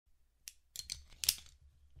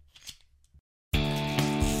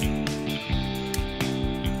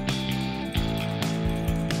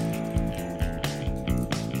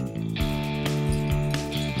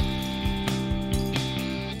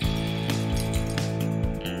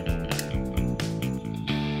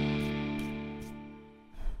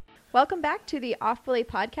Welcome back to the Off Belay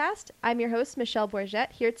podcast. I'm your host, Michelle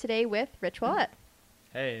Bourget, here today with Rich Willett.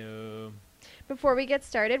 Hey. Before we get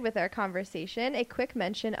started with our conversation, a quick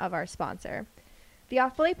mention of our sponsor. The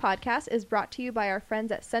Off Belay podcast is brought to you by our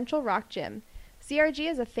friends at Central Rock Gym. CRG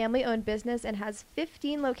is a family-owned business and has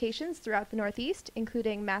 15 locations throughout the Northeast,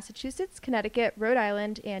 including Massachusetts, Connecticut, Rhode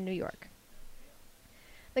Island, and New York.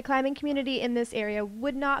 The climbing community in this area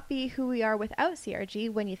would not be who we are without CRG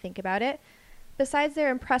when you think about it. Besides their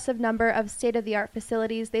impressive number of state-of-the-art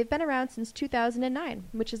facilities, they've been around since 2009,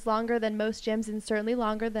 which is longer than most gyms and certainly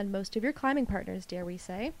longer than most of your climbing partners, dare we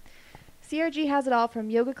say. CRG has it all from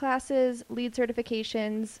yoga classes, lead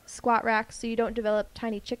certifications, squat racks so you don't develop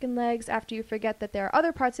tiny chicken legs after you forget that there are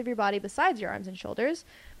other parts of your body besides your arms and shoulders,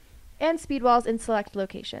 and speed walls in select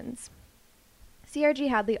locations. CRG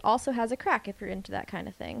Hadley also has a crack if you're into that kind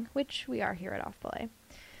of thing, which we are here at Off Belay.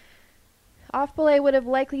 Off Belay would have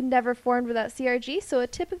likely never formed without CRG, so a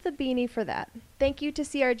tip of the beanie for that. Thank you to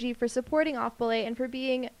CRG for supporting Off Belay and for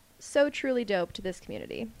being so truly dope to this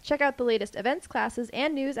community. Check out the latest events, classes,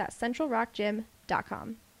 and news at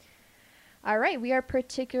centralrockgym.com. All right, we are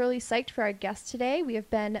particularly psyched for our guests today. We have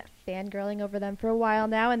been fangirling over them for a while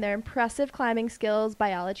now and their impressive climbing skills,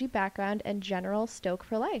 biology background, and general stoke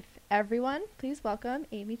for life. Everyone, please welcome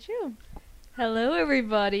Amy Chu. Hello,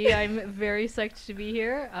 everybody. I'm very psyched to be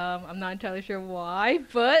here. I'm not entirely sure why,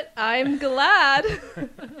 but I'm glad.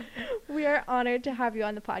 We are honored to have you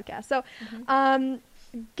on the podcast. So, I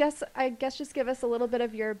guess just give us a little bit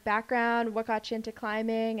of your background, what got you into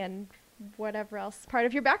climbing, and whatever else part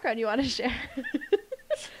of your background you want to share.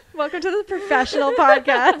 Welcome to the professional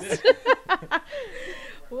podcast.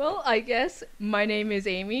 Well, I guess my name is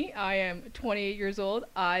Amy. I am 28 years old.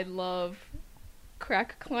 I love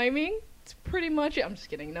crack climbing. It's pretty much it. I'm just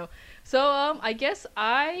kidding. No. So, I guess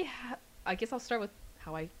I'll start with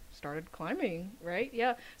how I started climbing, right?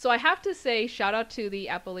 Yeah. So I have to say shout out to the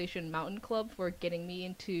Appalachian Mountain Club for getting me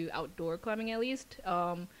into outdoor climbing at least.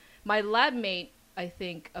 My lab mate, I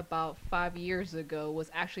think about 5 years ago,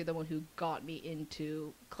 was actually the one who got me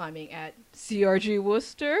into climbing at CRG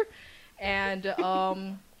Worcester. And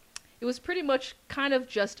it was pretty much kind of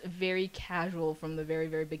just very casual from the very,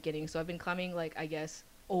 very beginning. So I've been climbing, like, I guess,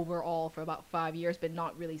 overall for about 5 years, but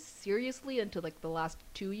not really seriously until, like, the last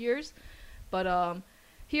 2 years. But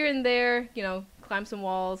here and there, you know, climbed some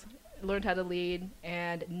walls, learned how to lead,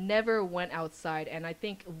 and never went outside. And I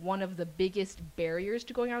think one of the biggest barriers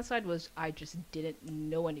to going outside was I just didn't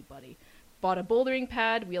know anybody. Bought a bouldering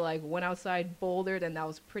pad, we, like, went outside, bouldered, and that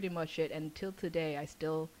was pretty much it. And till today, I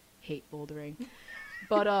still hate bouldering.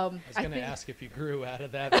 But I was going to ask if you grew out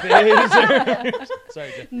of that phase.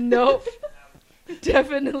 Sorry, Jen. Nope.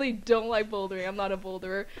 Definitely don't like bouldering. I'm not a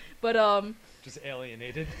boulderer. But just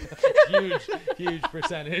alienated. huge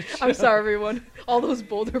percentage. I'm sorry, everyone. All those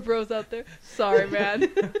boulder bros out there. Sorry,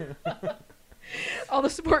 man. All the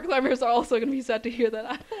sport climbers are also going to be sad to hear that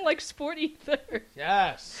I don't like sport either.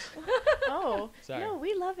 Yes. Oh, sorry. No,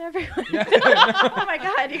 we love everyone. Oh my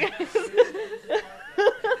God, you guys.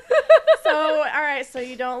 So, all right, so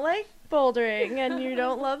you don't like bouldering and you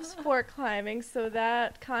don't love sport climbing, so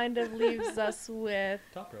that kind of leaves us with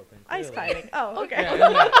top roping. Ice climbing. Oh, okay.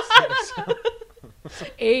 Yeah,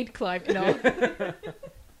 Aid climb, you know.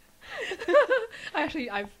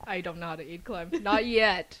 I don't know how to aid climb. Not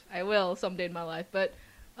yet. I will someday in my life. But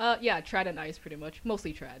yeah, trad and ice pretty much.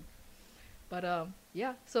 Mostly trad. But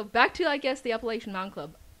yeah. So back to, I guess, the Appalachian Mountain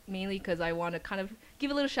Club. Mainly because I want to kind of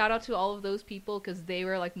give a little shout out to all of those people because they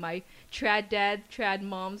were like my trad dads, trad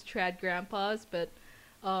moms, trad grandpas. But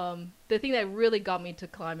the thing that really got me to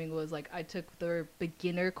climbing was like I took their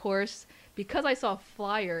beginner course because I saw a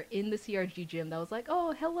flyer in the CRG gym that was like,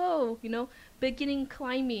 oh, hello, you know, beginning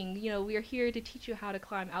climbing. You know, we are here to teach you how to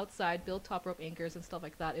climb outside, build top rope anchors and stuff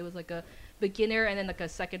like that. It was like a beginner and then like a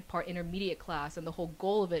second part intermediate class. And the whole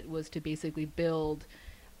goal of it was to basically build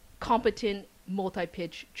competent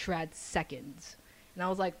multi-pitch trad seconds. And I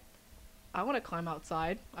was like, I want to climb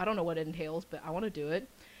outside. I don't know what it entails, but I want to do it.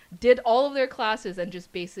 Did all of their classes and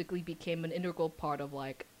just basically became an integral part of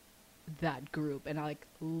like that group. And I like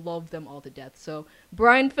love them all to death. So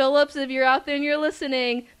Brian Phillips, if you're out there and you're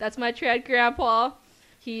listening, that's my trad grandpa.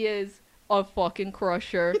 He is a fucking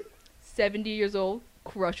crusher. 70 years old,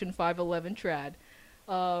 crushing 5'11" trad.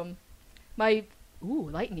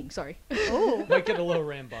 Lightning, sorry. Oh. Might get a little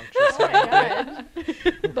rambunctious. Oh my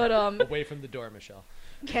God. But away from the door, Michelle.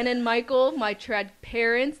 Ken and Michael, my trad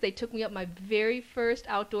parents, they took me up my very first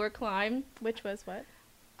outdoor climb. Which was what?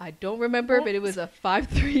 I don't remember, but it was a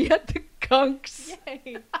 5'3" at the Gunks.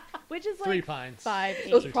 Yay. Which is like 3 Pines. 5'8".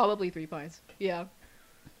 It was probably 3 Pines. Yeah.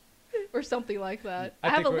 or something like that. I I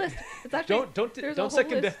have think a we're- list. It's actually Don't there's a don't whole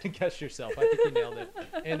second list. guess yourself. I think you nailed it,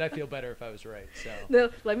 and I feel better if I was right. So No,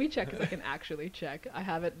 let me check because I can actually check. I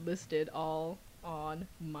have it listed all on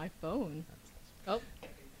my phone. Oh,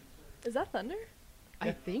 Is that thunder? I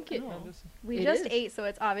Yeah. think it. No, this- We It just is. ate, so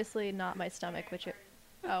it's obviously not my stomach, which it.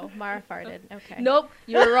 Oh, Mara farted. Okay. Nope,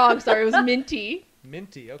 you were wrong. Sorry, it was minty.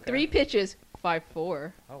 minty. Okay. 3 pitches,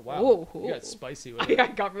 5-4. Oh wow. Whoa, You whoa. got spicy with I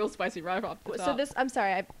it. got real spicy right off the top. So this, I'm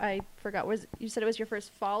sorry, I forgot. You said it was your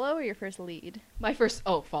first follow or your first lead? My first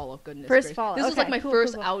follow, goodness First gracious. follow, This was like okay, my cool,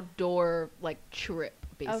 first cool, cool. outdoor like trip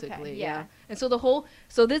basically. yeah. Yeah. And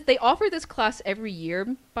so they offer this class every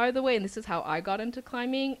year, by the way, and this is how I got into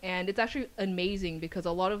climbing, and it's actually amazing because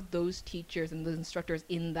a lot of those teachers and the instructors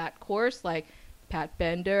in that course, like Pat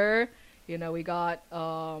Bender, we got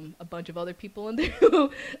a bunch of other people in there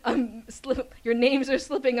who your names are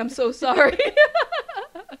slipping, I'm so sorry.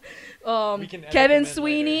 We can edit Kevin them in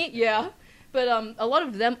Sweeney, later. yeah. But a lot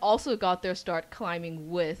of them also got their start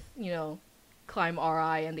climbing with, Climb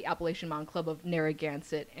RI and the Appalachian Mountain Club of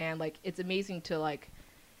Narragansett, and like it's amazing to like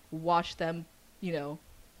watch them,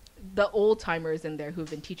 the old timers in there who've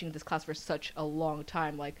been teaching this class for such a long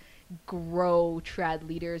time, like grow trad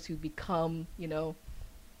leaders who become,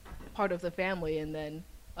 part of the family, and then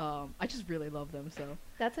I just really love them. So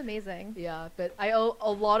That's amazing. yeah, but I owe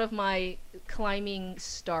a lot of my climbing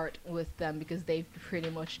start with them because they've pretty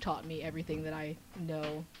much taught me everything that I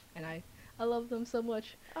know, and I love them so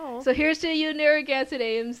much. Oh, So here's to you, Narragansett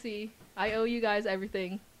AMC. I owe you guys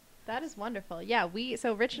everything. that is wonderful. Yeah,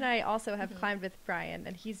 so Rich and I also have climbed with Brian,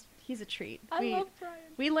 and he's a treat. I love Brian.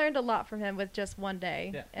 We learned a lot from him with just one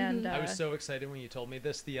day. Yeah. And Mhm. I was so excited when you told me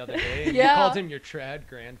this the other day. And Yeah. You called him your trad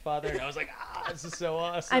grandfather, and I was like, this is so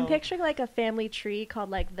awesome. I'm picturing like a family tree called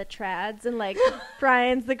like the Trads, and like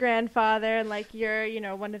Brian's the grandfather, and like you're,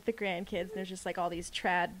 one of the grandkids. And there's just like all these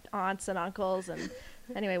trad aunts and uncles, and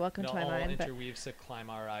anyway, welcome It to my all mind. But interweaves to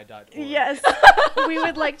climbri.org. yes, we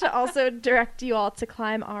would like to also direct you all to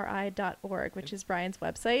climbri.org, which is Brian's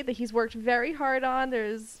website that he's worked very hard on.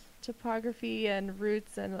 There's topography and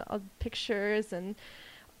routes and pictures and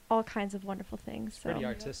all kinds of wonderful things. So. Pretty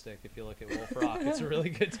artistic if you look at Wolf Rock. It's a really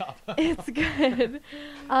good top. It's good.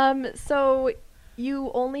 So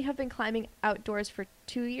you only have been climbing outdoors for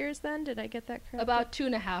 2 years then? Did I get that correct? About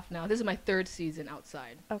 2.5 now. This is my 3rd season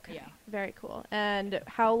outside. Okay. Yeah. Very cool. And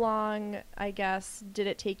how long, I guess, did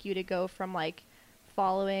it take you to go from like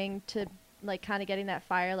following to like kind of getting that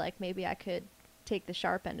fire, like maybe I could take the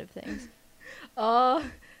sharp end of things?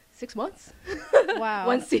 6 months. Wow.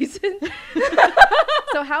 1 season.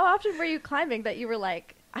 So how often were you climbing that you were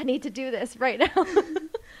like, I need to do this right now?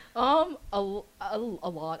 A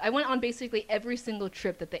lot. I went on basically every single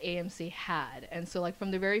trip that the AMC had, and so like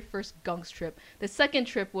from the very first Gunks trip, the second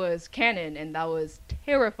trip was Cannon, and that was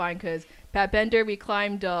terrifying because Pat Bender, we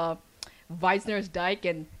climbed Weisner's Dike,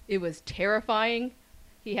 and it was terrifying.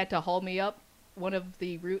 He had to haul me up one of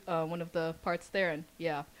the parts there, and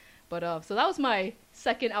yeah. But so that was my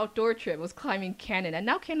second outdoor trip, was climbing Cannon, and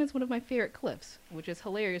now Cannon's one of my favorite cliffs, which is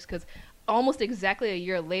hilarious because almost exactly a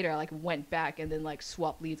year later, I like went back and then like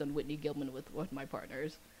swapped leads on Whitney Gilman with one of my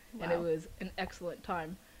partners, and it Wow. was an excellent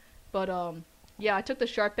time. But yeah, I took the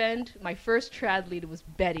sharp end. My first trad lead was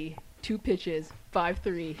Betty, 2 pitches,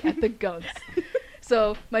 5-3 at the Gunks.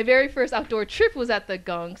 So my very first outdoor trip was at the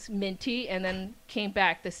Gunks, Minty, and then came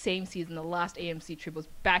back the same season. The last AMC trip was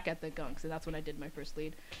back at the Gunks, and that's when I did my first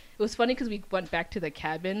lead. It was funny because we went back to the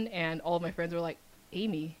cabin, and all of my friends were like,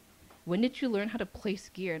 Amy, when did you learn how to place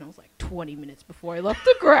gear? And I was like, 20 minutes before I left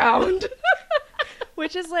the ground.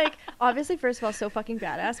 Which is like, obviously, first of all, so fucking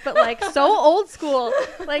badass, but like so old school.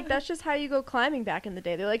 Like, that's just how you go climbing back in the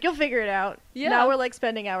day. They're like, you'll figure it out. Yeah. Now we're like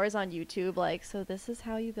spending hours on YouTube, like, so this is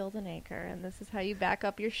how you build an anchor and this is how you back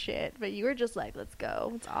up your shit. But you were just like, let's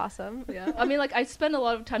go. It's awesome. Yeah, I mean, like, I spent a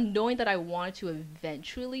lot of time knowing that I wanted to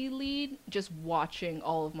eventually lead, just watching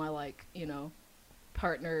all of my, like,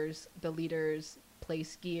 partners, the leaders,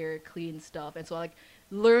 place gear, clean stuff. And so I, like,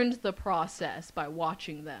 learned the process by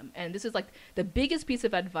watching them. And this is, like, the biggest piece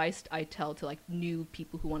of advice I tell to, like, new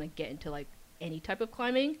people who want to get into, like, any type of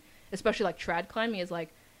climbing, especially, like, trad climbing, is, like,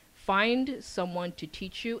 find someone to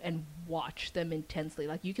teach you and watch them intensely.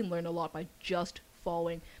 Like, you can learn a lot by just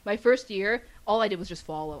following. My first year, all I did was just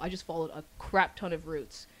follow. I just followed a crap ton of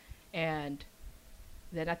routes. And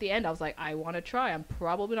then at the end, I was like, I want to try. I'm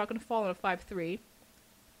probably not going to fall on a 5-3.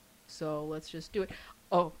 So let's just do it.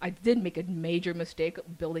 Oh, I did make a major mistake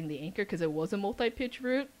building the anchor because it was a multi-pitch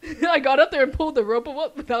route. I got up there and pulled the rope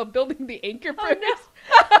up without building the anchor first.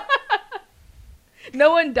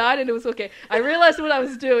 No one died, and it was okay. I realized what I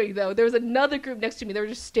was doing, though. There was another group next to me. They were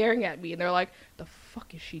just staring at me, and they're like, "The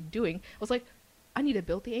fuck is she doing?" I was like, "I need to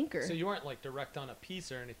build the anchor." So you weren't like direct on a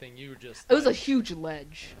piece or anything. You were just. It was a like, huge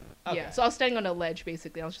ledge. Okay. Yeah, so I was standing on a ledge,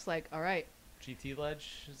 basically. I was just like, "All right." GT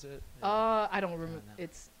ledge, is it? I don't remember. no.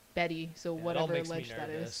 It's Betty, so Yeah, whatever it all makes ledge me that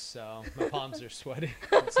nervous, is. so my palms are sweating.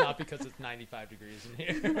 It's not because it's 95 degrees in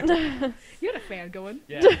here. You had a fan going.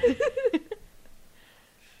 Yeah.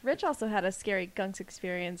 Rich also had a scary gunks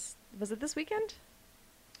experience. Was it this weekend?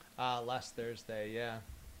 Last Thursday, yeah.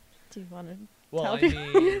 Do you want to? Well, Tell I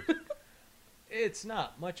people. mean, it's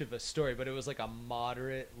not much of a story, but it was like a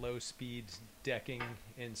moderate low-speed decking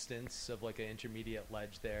instance of like an intermediate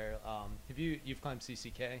ledge there. You've climbed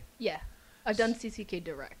CCK? Yeah, I've done CCK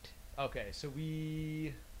Direct. Okay, so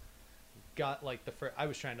we got like I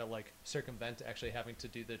was trying to like circumvent actually having to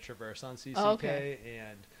do the traverse on CCK, okay.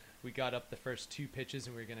 and we got up the first 2 pitches,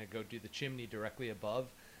 and we were gonna go do the chimney directly above,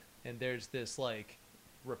 and there's this like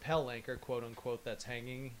rappel anchor, quote unquote, that's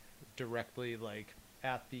hanging directly like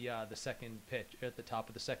at the second pitch, at the top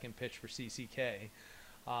of the second pitch for CCK.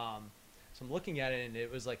 So I'm looking at it, and it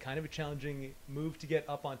was like kind of a challenging move to get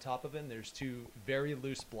up on top of it. And there's 2 very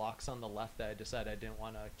loose blocks on the left that I decided I didn't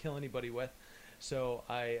want to kill anybody with. So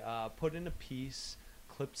I put in a piece,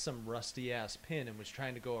 clipped some rusty ass pin, and was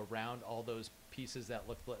trying to go around all those pieces that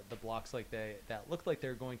looked like the blocks that looked like they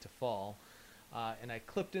were going to fall. And I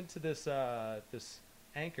clipped into this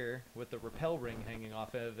anchor with the rappel ring hanging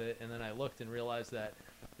off of it, and then I looked and realized that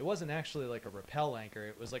it wasn't actually like a rappel anchor.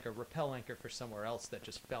 It was like a rappel anchor for somewhere else that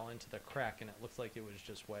just fell into the crack, and it looked like it was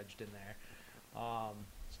just wedged in there. So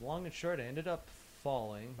long and short, I ended up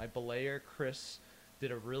falling. My belayer, Chris,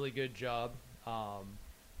 did a really good job,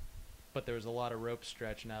 but there was a lot of rope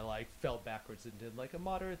stretch, and I like fell backwards and did like a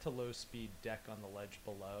moderate to low speed deck on the ledge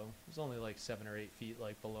below. It was only like 7 or 8 feet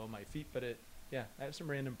like below my feet, but I have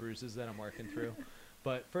some random bruises that I'm working through.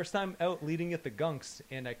 But first time out leading at the gunks,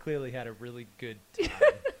 and I clearly had a really good time.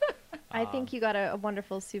 I think you got a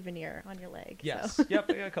wonderful souvenir on your leg. Yes. So. Yep.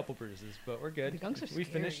 I got a couple bruises, but we're good. The gunks are We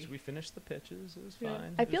scary. finished the pitches. It was Yeah.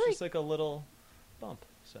 fine. I It was feel just like a little bump.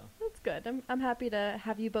 So That's good. I'm happy to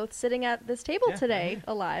have you both sitting at this table Yeah. today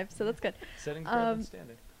alive. So that's good. setting bread and Um,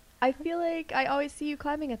 standing. I feel like I always see you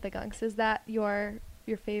climbing at the gunks. Is that your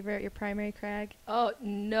favorite, your primary crag? Oh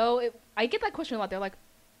no, I get that question a lot. They're like,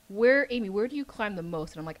 Amy, where do you climb the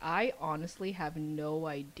most? And I'm like, I honestly have no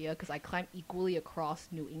idea because I climb equally across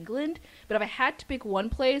New England. But if I had to pick one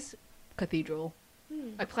place, Cathedral.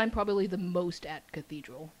 I climb probably the most at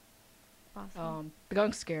Cathedral. Awesome. The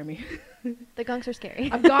gunks scare me. The gunks are scary.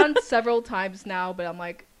 I've gone several times now, but I'm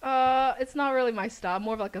like, it's not really my style. I'm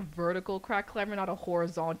more of like a vertical crack climber, not a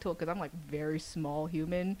horizontal, because I'm like very small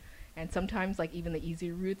human, and sometimes like even the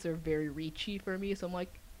easy routes are very reachy for me. So I'm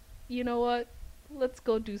like, you know what? Let's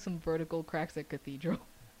go do some vertical cracks at Cathedral.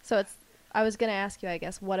 So I was gonna ask you, I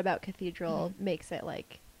guess, what about Cathedral makes it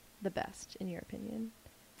like the best in your opinion?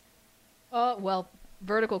 Well,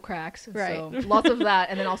 vertical cracks, Right. so lots of that,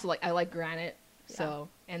 and then also like I like granite, Yeah. so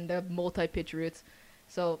and the multi-pitch routes.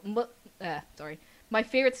 So, sorry, my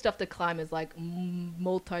favorite stuff to climb is like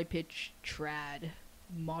multi-pitch trad,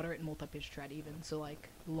 moderate multi-pitch trad even. So like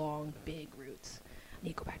long, big routes. I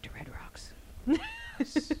need to go back to Red Rocks.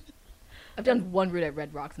 I've done one route at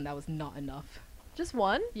Red Rocks, and that was not enough. Just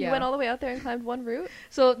one? You Yeah. went all the way out there and climbed one route?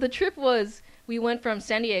 So the trip was, we went from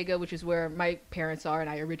San Diego, which is where my parents are and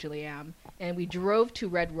I originally am, and we drove to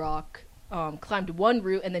Red Rock, climbed one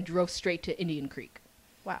route, and then drove straight to Indian Creek.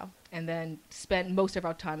 Wow. And then spent most of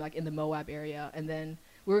our time like in the Moab area, and then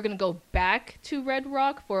we were gonna go back to Red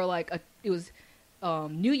Rock for like it was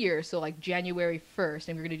New Year, so like January 1st,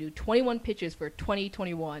 and we were gonna do 21 pitches for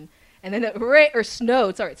 2021. And then it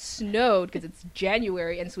snowed. Sorry, it snowed because it's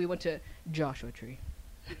January, and so we went to Joshua Tree.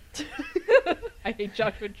 I hate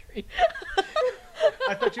Joshua Tree.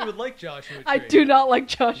 I thought you would like Joshua Tree. I do not like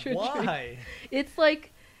Joshua Tree. Why? It's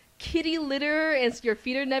like kitty litter, and your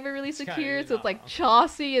feet are never really It's kinda- secure, so it's like no.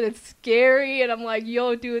 chossy, and it's scary, and I'm like,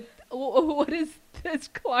 yo, dude, what is this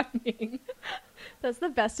climbing? That's the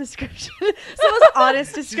best description. It's the most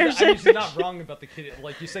honest description. She's not wrong about the kitty.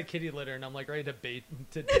 Like you said, kitty litter, and I'm like ready to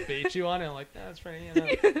debate you on it. I'm like, that's pretty.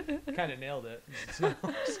 Kind of nailed it. So,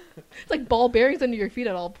 It's like ball bearings under your feet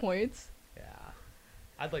at all points. yeah,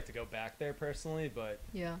 I'd like to go back there personally, but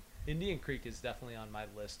Yeah. Indian Creek is definitely on my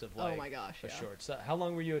list of like Oh my gosh, a yeah. short. So how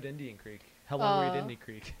long were you at Indian Creek? How long were you at Indian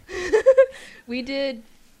Creek? We did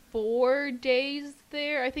 4 days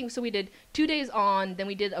there, I think. So we did 2 days on, then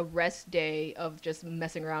we did a rest day of just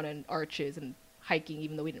messing around in arches and hiking,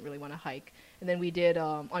 even though we didn't really want to hike. And then we did,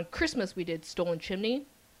 on Christmas, we did Stolen Chimney,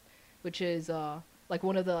 which is like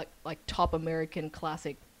one of the like top American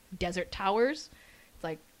classic desert towers. It's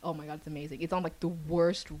like, oh my god, it's amazing. It's on like the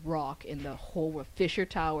worst rock in the whole world. Fisher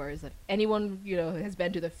Towers. If anyone, has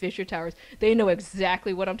been to the Fisher Towers, they know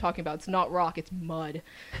exactly what I'm talking about. It's not rock, it's mud.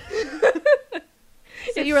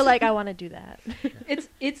 So you were like, I want to do that.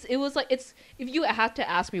 It was like, if you had to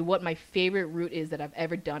ask me what my favorite route is that I've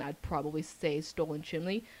ever done, I'd probably say Stolen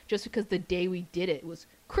Chimney, just because the day we did it was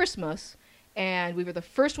Christmas, and we were the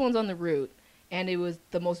first ones on the route, and it was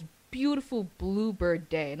the most beautiful bluebird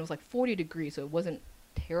day, and it was like 40 degrees, so it wasn't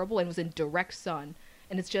terrible, and it was in direct sun,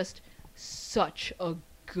 and it's just such a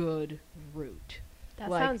good route. That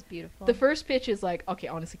Like, sounds beautiful. The first pitch is like, okay,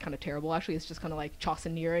 honestly kind of terrible. Actually, it's just kind of like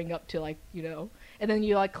Chauceneering up to like, and then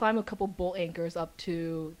you like climb a couple bolt anchors up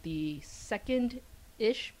to the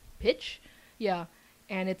second-ish pitch. Yeah.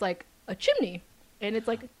 And it's like a chimney. And it's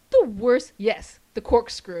like the worst. Yes. The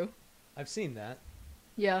corkscrew. I've seen that.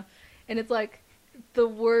 Yeah. And it's like the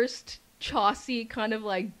worst Chaucy kind of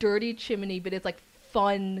like dirty chimney, but it's like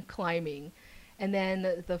fun climbing. And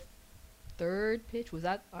then the third pitch was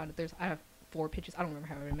that, I have 4 pitches. I don't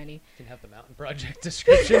remember how many. You can have the mountain project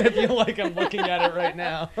description if you like. I'm looking at it right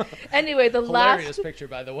now. Anyway, the Hilarious last picture,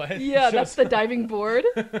 by the way. Yeah, that's the diving board.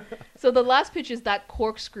 So the last pitch is that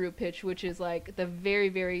corkscrew pitch, which is like the very,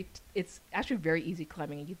 very. It's actually very easy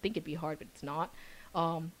climbing, and you'd think it'd be hard, but it's not.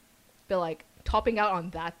 But like topping out on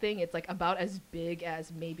that thing, it's like about as big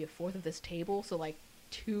as maybe a fourth of this table, so like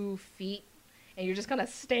 2 feet. And you're just kind of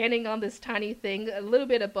standing on this tiny thing a little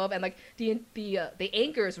bit above, and like the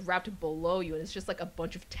anchor is wrapped below you, and it's just like a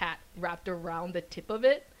bunch of tat wrapped around the tip of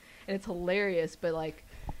it, and it's hilarious. But like,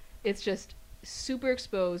 it's just super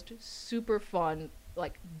exposed, super fun,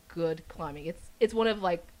 like good climbing. It's one of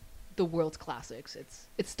like the world's classics. It's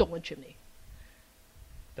Stolen Chimney.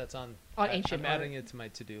 That's on Ancient I'm Art. adding it to my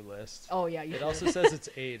to-do list. Oh yeah, you It should. also says it's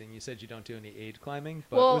 8, and you said you don't do any aid climbing.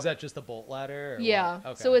 But Well, was that just the bolt ladder? Or Yeah, what?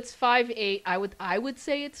 Okay. so it's 5'8". I would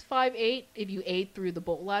say it's 5'8" if you aid through the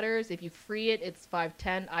bolt ladders. If you free it, it's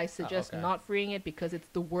 5'10". I suggest okay. not freeing it because it's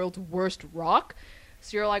the world's worst rock.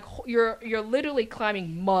 So you're like you're literally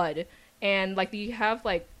climbing mud, and like you have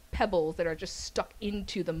like pebbles that are just stuck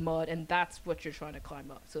into the mud, and that's what you're trying to climb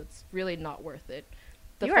up. So it's really not worth it.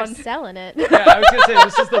 You are selling it. Yeah, I was gonna say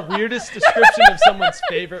this is the weirdest description of someone's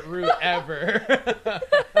favorite route ever.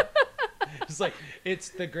 It's like it's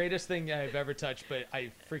the greatest thing I've ever touched, but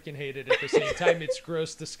I freaking hate it at the same time. It's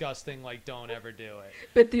gross, disgusting. Like, don't ever do it.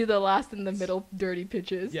 But through the last and the middle dirty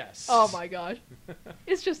pitches. Yes. Oh my gosh.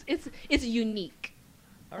 It's just it's unique.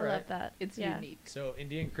 All I right. love that. It's Yeah. unique. So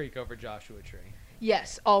Indian Creek over Joshua Tree.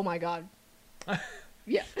 Yes. Oh my god.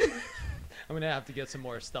 Yeah. I'm gonna have to get some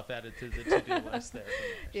more stuff added to the to-do list there.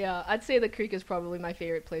 Yeah, I'd say the creek is probably my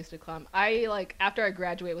favorite place to climb. I like after I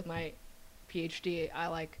graduate with my PhD, I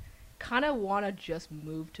like kind of want to just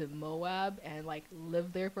move to Moab and like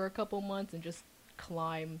live there for a couple months and just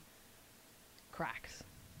climb cracks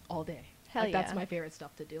all day. Hell like, That's yeah. my favorite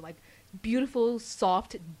stuff to do. Like beautiful,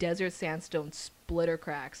 soft desert sandstone splitter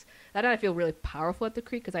cracks. That I feel really powerful at the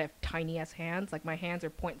creek because I have tiny ass hands. Like my hands are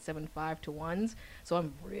 0.75 to 1s, so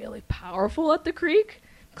I'm really powerful at the creek.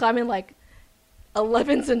 Climbing like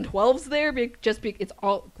 11s and 12s there, it's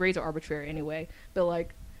all grades are arbitrary anyway. But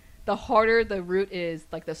like the harder the route is,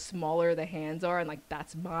 like the smaller the hands are, and like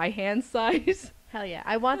that's my hand size. Hell yeah.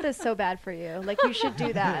 I want this so bad for you. Like, you should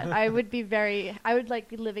do that. I would like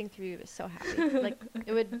be living through you so happy. Like,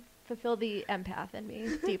 it would fulfill the empath in me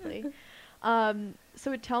deeply.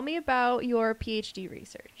 So tell me about your PhD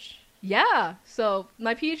research. Yeah. So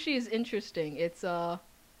my PhD is interesting. It's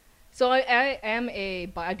so I am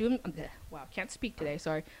wow, can't speak today,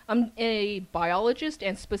 sorry. I'm a biologist,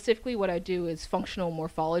 and specifically what I do is functional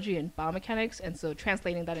morphology and biomechanics, and so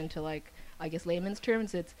translating that into like I guess layman's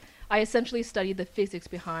terms, I essentially study the physics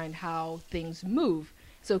behind how things move.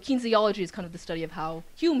 So kinesiology is kind of the study of how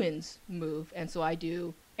humans move, and so I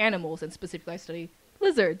do animals, and specifically I study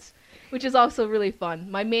lizards, which is also really fun.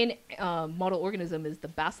 My main model organism is the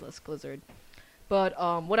basilisk lizard. But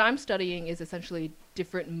what I'm studying is essentially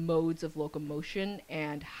different modes of locomotion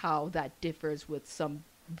and how that differs with some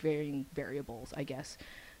varying variables, I guess.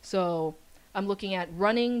 So I'm looking at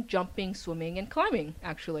running, jumping, swimming, and climbing,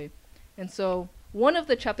 actually. And so one of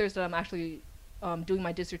the chapters that I'm actually doing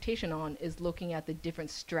my dissertation on is looking at the different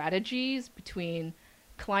strategies between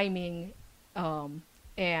climbing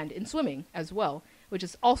and in swimming as well, which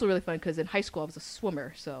is also really fun because in high school I was a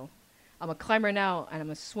swimmer. So I'm a climber now and I'm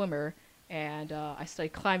a swimmer. And I study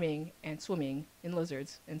climbing and swimming in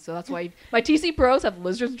lizards. And so that's why my TC pros have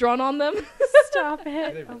lizards drawn on them. Stop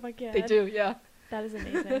it. Oh my god. They do, yeah. That is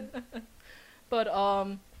amazing. But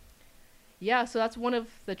yeah, so that's one of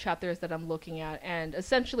the chapters that I'm looking at, and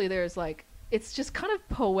essentially there's like, it's just kind of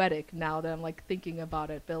poetic now that I'm like thinking about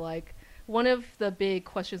it, but like one of the big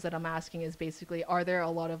questions that I'm asking is basically, are there a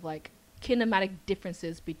lot of like kinematic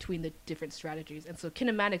differences between the different strategies? And so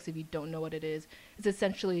kinematics, if you don't know what it is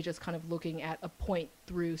essentially just kind of looking at a point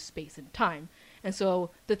through space and time. And so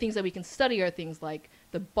the things that we can study are things like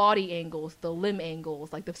the body angles, the limb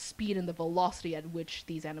angles, like the speed and the velocity at which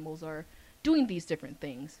these animals are doing these different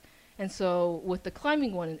things. And so with the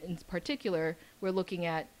climbing one in particular, we're looking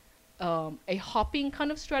at a hopping kind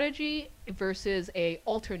of strategy versus a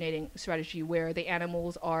alternating strategy where the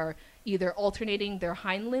animals are either alternating their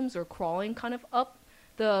hind limbs or crawling kind of up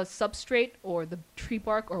the substrate or the tree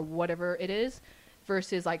bark or whatever it is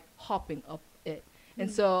versus like hopping up it. And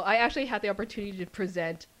so I actually had the opportunity to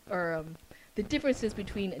present the differences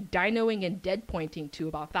between dinoing and dead pointing to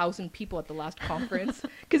about 1,000 people at the last conference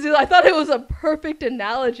because I thought it was a perfect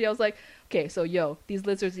analogy. I was like, okay, so these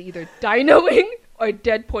lizards are either dinoing or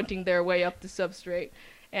dead pointing their way up the substrate.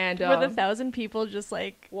 And were the 1,000 people just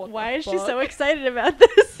like, why is she fuck? so excited about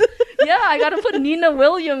this? Yeah, I got to put Nina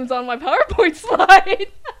Williams on my PowerPoint slide.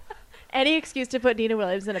 Any excuse to put Nina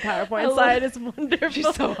Williams in a PowerPoint slide is wonderful.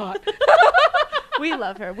 She's so hot. We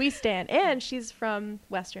love her. We stand. And she's from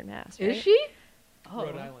Western Mass, right? Is she?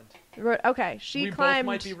 Rhode Island. Okay, she We climbed. both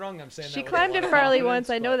might be wrong. I'm saying She that with climbed a lot in of Farley confidence, once.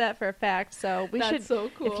 I know but that for a fact. So we That's should. so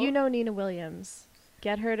cool. If you know Nina Williams,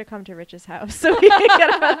 get her to come to Rich's house so we can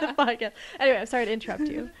get her on the podcast. Anyway, I'm sorry to interrupt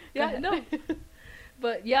you. Yeah, no.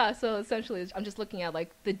 But yeah, so essentially I'm just looking at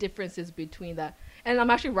like the differences between that. And I'm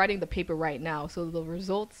actually writing the paper right now. So the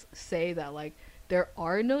results say that like there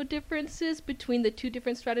are no differences between the two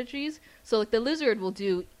different strategies. So like the lizard will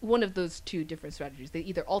do one of those two different strategies. They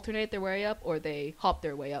either alternate their way up or they hop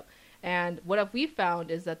their way up. And what we found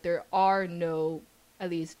is that there are no, at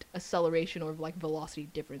least acceleration or like velocity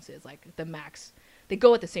differences, like the max. They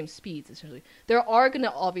go at the same speeds, essentially. There are going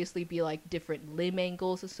to obviously be like different limb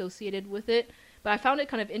angles associated with it. But I found it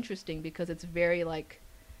kind of interesting because it's very like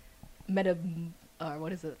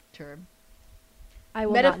what is the term? I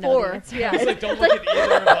will Metaphor. not know the answer. Yeah. It's like, don't look at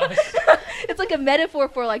either of us. It's like a metaphor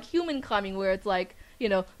for like human climbing where it's like,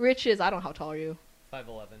 Rich is, I don't know how tall are you?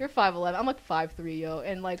 5'11". You're 5'11". I'm like 5'3", yo.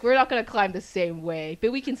 And like we're not going to climb the same way,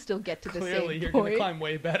 but we can still get to the same Clearly, you're point. going to climb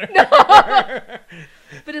way better.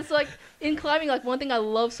 But it's like in climbing, like one thing I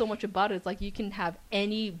love so much about it is like you can have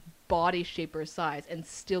any body shape or size and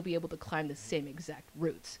still be able to climb the same exact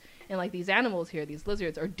routes. And like these animals here, these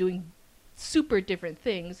lizards are doing super different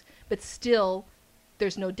things, but still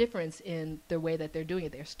there's no difference in the way that they're doing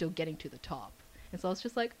it. They're still getting to the top. And so it's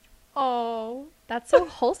just like, Oh, that's so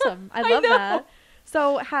wholesome. I I love know. that.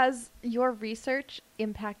 So has your research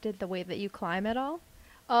impacted the way that you climb at all?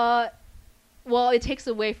 well, it takes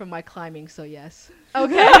away from my climbing, so yes.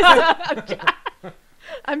 Okay.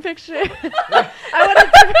 I'm picturing.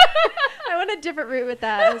 I went a different route with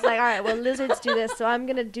that. I was like, all right, well, lizards do this, so I'm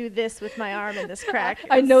gonna do this with my arm in this crack.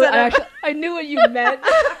 I know. instead of- I knew what you meant.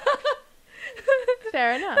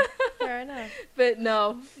 Fair enough. Fair enough. But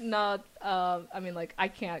no, not. I mean, like I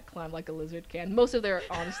can't climb like a lizard can. Most of their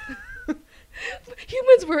honest.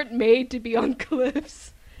 Humans weren't made to be on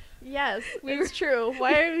cliffs. Yes, We it's true.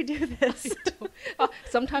 Why do we do this?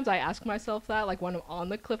 Sometimes I ask myself that, like when I'm on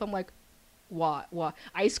the cliff, I'm like, why?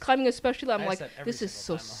 Ice climbing, especially, I'm I like, ask that every this is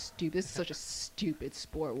so single time. stupid. This is such a stupid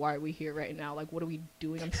sport. Why are we here right now? Like, what are we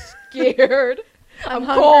doing? I'm scared. I'm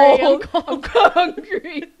hungry, I'm cold. I'm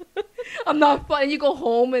hungry. I'm not fun. And you go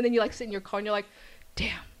home and then you like sit in your car and you're like,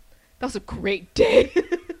 damn, that was a great day.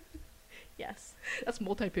 Yes. That's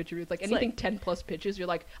multi-pitcher. It's like It's anything like- 10 plus pitches, you're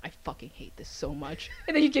like, I fucking hate this so much.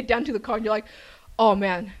 And then you get down to the car and you're like, oh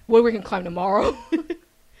man, what are we gonna climb tomorrow?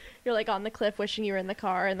 You're like on the cliff wishing you were in the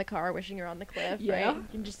car wishing you're on the cliff, Yeah. right?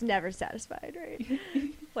 You're just never satisfied, right?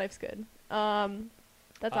 Life's good.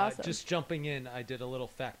 That's awesome. Just jumping in, I did a little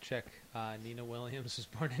fact check. Nina Williams was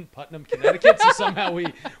born in Putnam, Connecticut, so somehow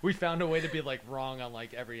we found a way to be like wrong on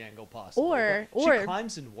like every angle possible. Or- But or- she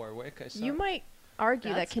climbs in Warwick. I saw. You might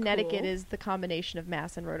argue that That's Connecticut cool. is the combination of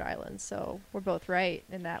Mass and Rhode Island, so we're both right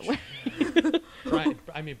in that way.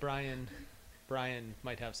 Brian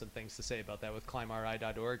might have some things to say about that with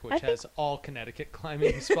climbri.org, I which think- has all Connecticut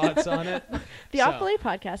climbing spots on it. The So, Off-Belay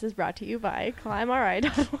podcast is brought to you by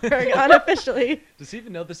ClimbRI.org unofficially. Does he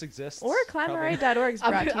even know this exists? Or Probably. ClimbRI.org is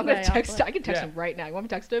I'm brought to you gonna by text. Off-Belay. I can text Yeah. him right now. You want me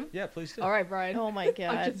to text him? Yeah, please do. All right, Brian. Oh my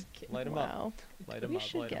god. just kidding. Light him up. Wow. Light him We up.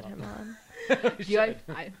 should light get him him up. on. We Do I, should.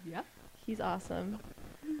 yeah. He's awesome.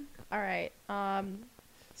 All right.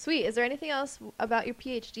 Sweet. Is there anything else about your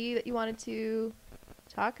PhD that you wanted to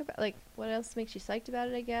talk about? Like, what else makes you psyched about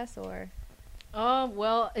it, I guess? Or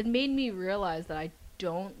Well, it made me realize that I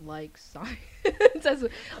don't like science.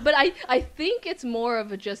 But I think it's more of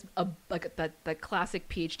that classic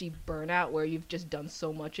PhD burnout where you've just done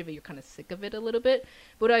so much of it, you're kind of sick of it a little bit.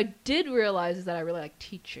 But what I did realize is that I really like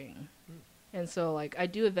teaching. And so, like, I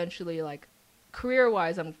do eventually, like,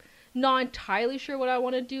 career-wise, I'm not entirely sure what I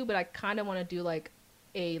want to do, but I kind of want to do, like,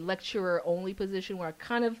 a lecturer-only position where I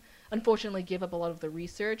kind of, unfortunately, give up a lot of the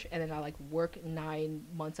research, and then I, like, work 9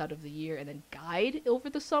 months out of the year and then guide over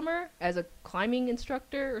the summer as a climbing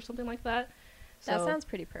instructor or something like that. That So, sounds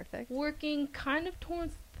pretty perfect. working kind of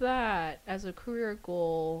towards that as a career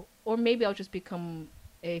goal, or maybe I'll just become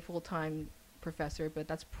a full-time professor, but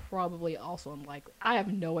that's probably also unlikely. I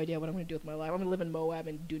have no idea what I'm going to do with my life. I'm going to live in Moab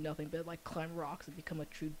and do nothing but like climb rocks and become a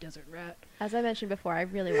true desert rat. As I mentioned before, I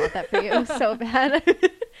really want that for you so bad.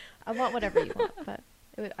 I want whatever you want, but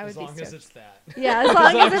I would As be long as stoked. it's that. Yeah, as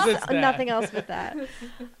long as as it's it's that. nothing else but that.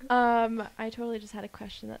 I totally just had a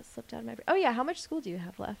question that slipped out of my brain. Oh yeah, how much school do you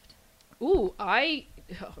have left? Ooh,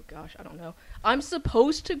 oh gosh, I don't know. I'm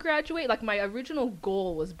supposed to graduate. Like, my original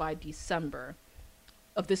goal was by December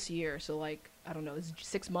of this year. So, like, I don't know, it's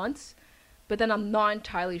 6 months. But then I'm not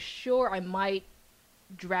entirely sure. I might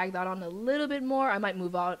drag that on a little bit more. I might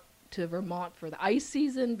move out to Vermont for the ice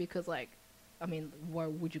season because, like, I mean, where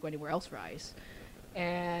would you go anywhere else for ice?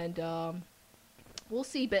 And we'll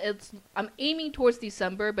see. But I'm aiming towards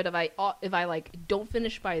December. But if I like don't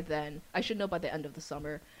finish by then, I should know by the end of the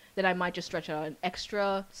summer. Then I might just stretch out an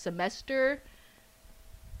extra semester,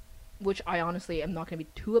 which I honestly am not going to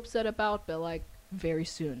be too upset about. But like very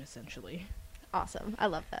soon, essentially. Awesome. I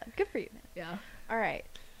love that. Good for you, man. Yeah. All right.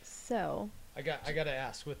 So, I got to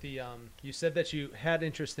ask with the you said that you had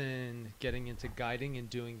interest in getting into guiding and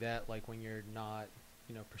doing that like when you're not,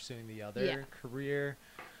 pursuing the other career.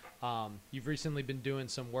 You've recently been doing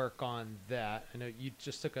some work on that. I know you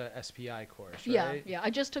just took a SPI course, right? Yeah. I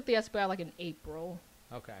just took the SPI like in April.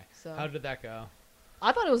 Okay. So How did that go?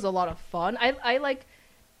 I thought it was a lot of fun. I like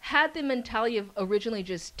had the mentality of originally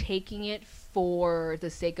just taking it for the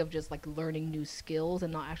sake of just like learning new skills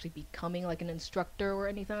and not actually becoming like an instructor or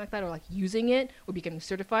anything like that, or like using it or becoming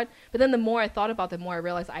certified. But then the more I thought about it, the more I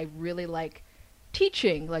realized I really like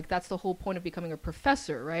teaching. Like that's the whole point of becoming a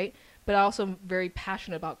professor, right? But I also am very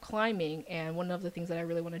passionate about climbing, and one of the things that I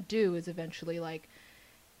really want to do is eventually like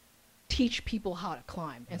teach people how to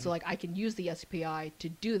climb. And so like I can use the SPI to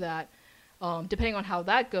do that. Depending on how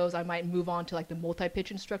that goes, I might move on to like the multi-pitch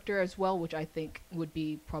instructor as well, which I think would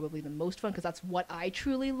be probably the most fun because that's what I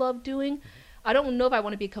truly love doing. I don't know if I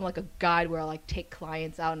want to become like a guide where I like take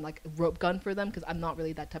clients out and like rope gun for them because I'm not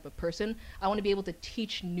really that type of person. I want to be able to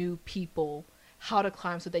teach new people how to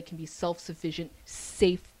climb so they can be self-sufficient,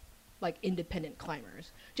 safe, like independent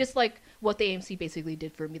climbers. Just like what the AMC basically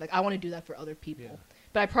did for me. Like I want to do that for other people. Yeah.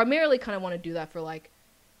 But I primarily kind of want to do that for like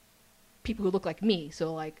people who look like me.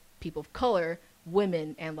 So like people of color,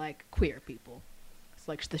 women, and like queer people. It's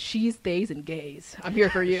like the she's, theys, and gays. I'm here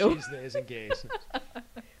for you. She's the isn't gays.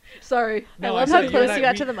 Sorry. I No, love I how said close and you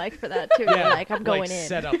got we- to the mic for that too. You're like, I'm going in.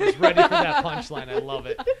 Set up, was ready for that punchline. I love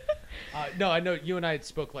it. No, I know you and I had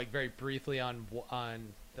spoke like very briefly on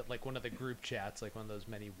like one of the group chats, like one of those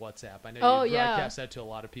many WhatsApp. I know you broadcast that to a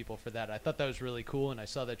lot of people for that. I thought that was really cool, and I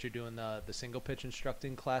saw that you're doing the single pitch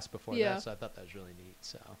instructing class before that, so I thought that was really neat.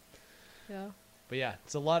 So, Yeah. but yeah,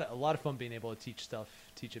 it's a lot of fun being able to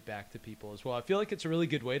teach it back to people as well. I feel like it's a really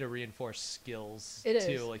good way to reinforce skills It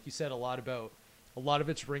too. is. Like you said, a lot of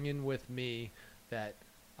it's ringing with me that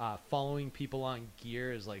following people on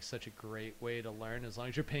gear is like such a great way to learn as long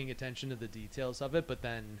as you're paying attention to the details of it, but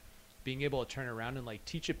then being able to turn around and like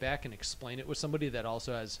teach it back and explain it with somebody that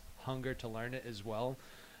also has hunger to learn it as well,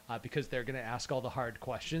 because they're going to ask all the hard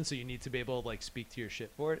questions, so you need to be able to like speak to your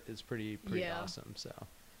shit for it. Is pretty awesome. So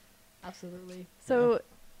Absolutely. So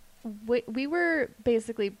we were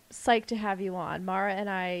basically psyched to have you on. Mara and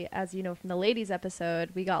I, as you know from the ladies episode,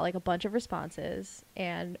 we got like a bunch of responses,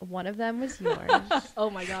 and one of them was yours. Oh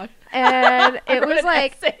my god. And I it wrote was an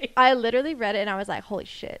like, essay. I literally read it and I was like, holy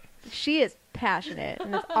shit, she is passionate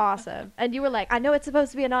and it's awesome. And you were like, I know it's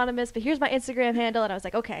supposed to be anonymous, but here's my Instagram handle. And I was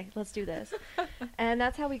like, okay, let's do this. And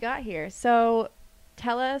that's how we got here. So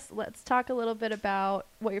let's talk a little bit about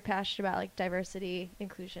what you're passionate about, like diversity,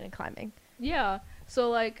 inclusion, and climbing. Yeah. So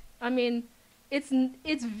like, I mean, it's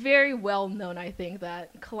very well known, I think,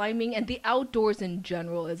 that climbing and the outdoors in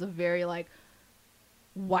general is a very like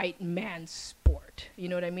white man sport. You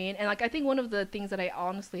know what I mean? And like, I think one of the things that I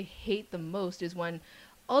honestly hate the most is when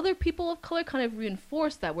other people of color kind of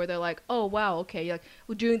reinforce that, where they're like, oh wow, okay, like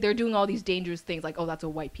they're doing all these dangerous things, like, oh, that's a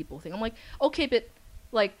white people thing. I'm like, okay, but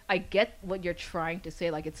like I get what you're trying to say,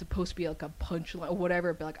 like it's supposed to be like a punchline or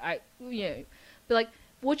whatever, but like but like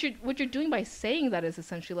what you're doing by saying that is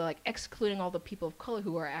essentially like excluding all the people of color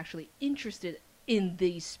who are actually interested in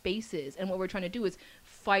these spaces. And what we're trying to do is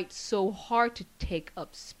fight so hard to take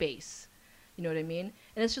up space. You know what I mean?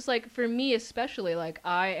 And it's just like, for me especially, like,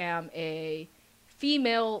 I am a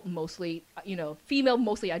female mostly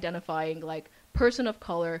identifying, like, person of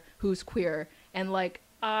color who's queer. And, like,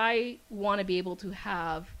 I want to be able to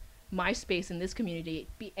have my space in this community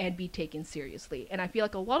be taken seriously. And I feel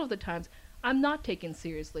like a lot of the times I'm not taken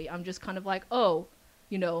seriously. I'm just kind of like, oh,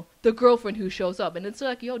 you know, the girlfriend who shows up. And it's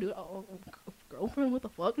like, yo, dude, girlfriend, what the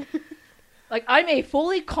fuck? Like, I'm a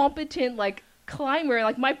fully competent, like, climber.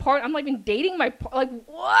 Like, I'm not even dating my like,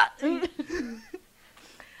 what?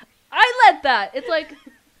 I let that. It's like,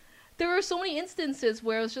 there were so many instances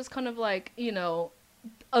where it was just kind of like, you know,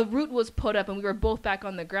 a route was put up and we were both back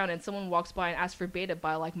on the ground and someone walks by and asks for beta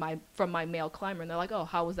by, like, from my male climber. And they're like, oh,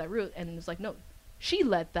 how was that route? And it's like, no, she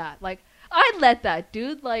led that. Like, I let that,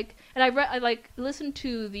 dude. Like, and I listened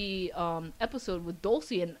to the episode with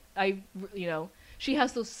Dulcie, and you know, she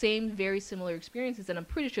has those same very similar experiences, and I'm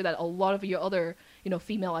pretty sure that a lot of your other, you know,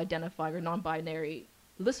 female identifying or non-binary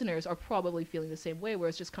listeners are probably feeling the same way, where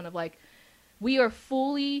it's just kind of like, we are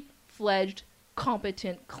fully fledged,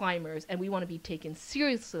 competent climbers, and we want to be taken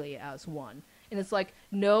seriously as one. And it's like,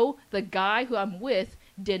 no, the guy who I'm with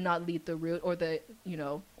did not lead the route, or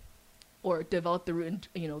or develop the route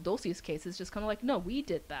in, you know, Dulcie's case. It's just kind of like, no, we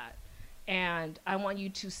did that. And I want you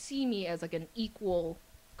to see me as, like, an equal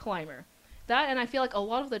climber. That, and I feel like a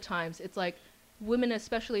lot of the times, it's like, women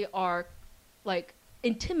especially are, like,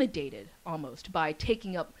 intimidated, almost, by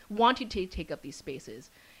wanting to take up these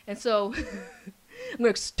spaces. And so, I'm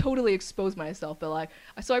going to totally expose myself, but, like,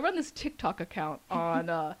 so I run this TikTok account on,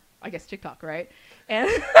 I guess TikTok, right? And,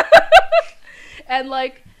 and,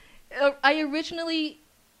 like, I originally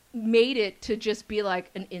made it to just be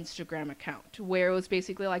like an Instagram account where it was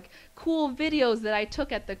basically like cool videos that I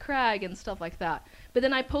took at the crag and stuff like that. But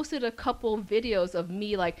then I posted a couple videos of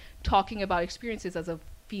me, like, talking about experiences as a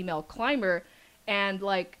female climber, and,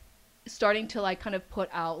 like, starting to, like, kind of put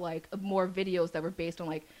out, like, more videos that were based on,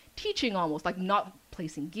 like, teaching, almost like not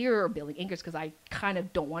placing gear or building anchors, because I kind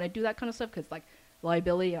of don't want to do that kind of stuff, because, like,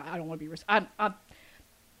 liability, I don't want to be I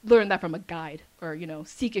learned that from a guide, or, you know,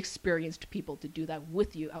 seek experienced people to do that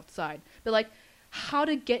with you outside. But, like, how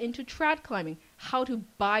to get into trad climbing, how to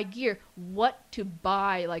buy gear, what to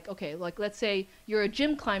buy. Like, okay, like, let's say you're a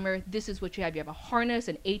gym climber, this is what you have. You have a harness,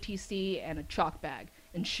 an ATC, and a chalk bag,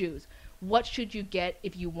 and shoes. What should you get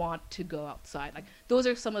if you want to go outside? Like, those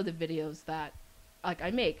are some of the videos that, like,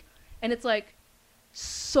 I make. And it's, like,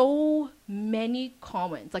 so many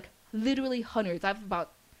comments, like, literally hundreds. I have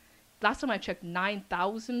about, last time I checked,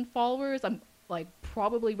 9,000 followers. I'm, like,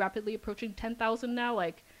 probably rapidly approaching 10,000 now.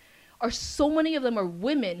 Like, so many of them are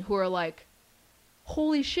women who are like,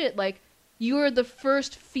 holy shit, like, you're the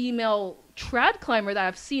first female trad climber that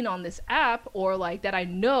I've seen on this app, or, like, that I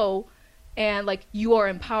know, and, like, you are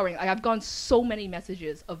empowering. Like, I've gotten so many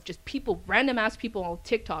messages of just people, random ass people on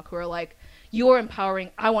TikTok who are like, you're empowering,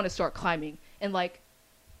 I want to start climbing. And, like,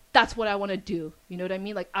 that's what I want to do. You know what I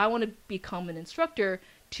mean? Like, I want to become an instructor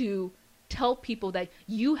to tell people that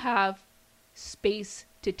you have space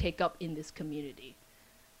to take up in this community.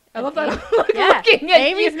 I love that. I'm, like, looking at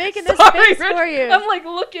Amy's you. making this space for you. I'm, like,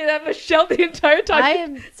 looking at Michelle the entire time. I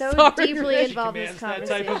am so deeply She involved in this commands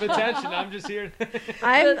conversation. that type of attention. I'm just here.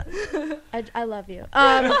 I love you.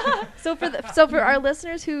 So for our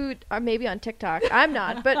listeners who are maybe on TikTok, I'm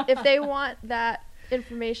not, but if they want that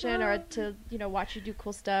information or to, you know, watch you do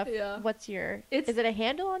cool stuff, what's your? Is it a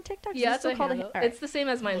handle on TikTok? Yeah, it's a called handle. It's the same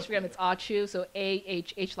as my Instagram. It's Achu, so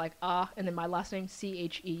AHH, like and then my last name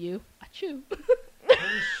CHEU. Achu.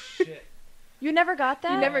 Holy shit. You never got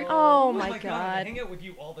that? You never. Oh my I god. hang out with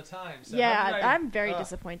you all the time. So yeah, I'm very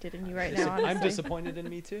disappointed in you right now. Honestly. I'm disappointed in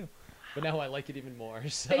me too, but now I like it even more.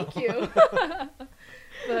 So. Thank you.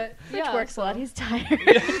 But Rich works a lot. He's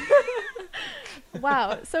tired.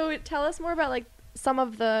 Wow. So tell us more about, like, some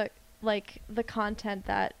of the content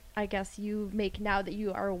that I guess you make now that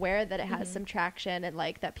you are aware that it has some traction and,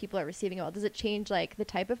 like, that people are receiving it well. Does it change, like, the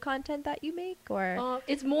type of content that you make, or?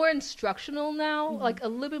 It's more instructional now, like, a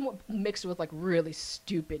little bit more mixed with, like, really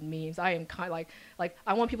stupid memes. I am kind of like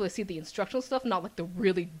I want people to see the instructional stuff, not, like, the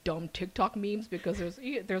really dumb TikTok memes, because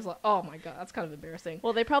there's like, oh my god, that's kind of embarrassing.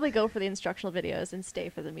 Well, they probably go for the instructional videos and stay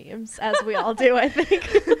for the memes, as we all do, I think.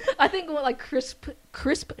 I think like Crisp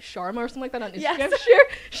Sharma or something like that on Instagram Yes.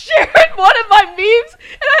 shared one of my memes,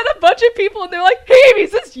 and I had a bunch of people, and they're like, "Hey, Amy,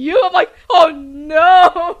 is this you?" I'm like, "Oh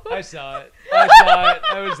no!" I saw it.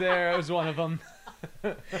 I was there. I was one of them.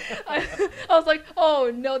 I was like,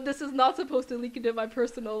 oh no, this is not supposed to leak into my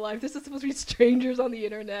personal life. This is supposed to be strangers on the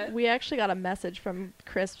internet. We actually got a message from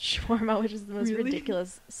Chris Shawarma, which is the most Really?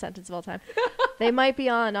 ridiculous sentence of all time. They might be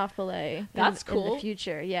on Off Belay That's in cool. the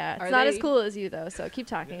future. Yeah, it's Are not they- as cool as you though. So keep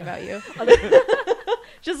talking about you.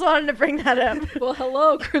 Just wanted to bring that up. Well,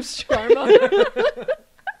 hello, Chris Sharma.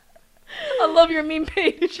 I love your meme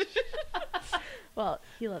page. Well,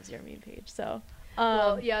 he loves your meme page, so.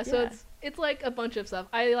 Well, yeah, so it's like a bunch of stuff.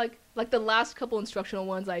 I like the last couple instructional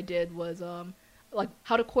ones I did was like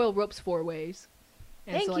how to coil ropes 4 ways.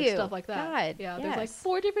 And Thank so, like, you. stuff like that. God, yeah, there's like yes.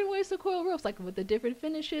 4 different ways to coil ropes, like with the different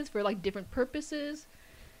finishes for like different purposes.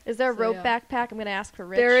 Is there a So, rope yeah. backpack? I'm gonna ask for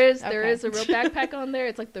Rich. There is Okay. a rope backpack on there.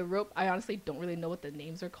 It's like the rope. I honestly don't really know what the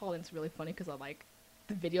names are called. And it's really funny because I like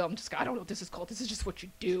the video. I don't know what this is called. This is just what you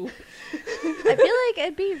do. I feel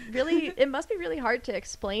like it must be really hard to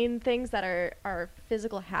explain things that are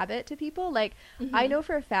physical habit to people. Like, I know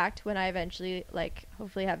for a fact when I eventually, like,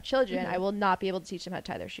 hopefully have children, I will not be able to teach them how to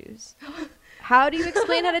tie their shoes. How do you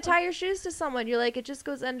explain how to tie your shoes to someone? You're like, it just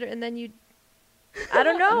goes under, and then you, I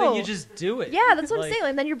don't know. And then you just do it. Yeah, that's what I'm Like, saying.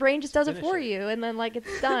 And then your brain just does it finish for it. you, and then like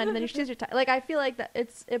it's done, and then your shoes are tied. Like, I feel like that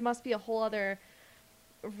it must be a whole other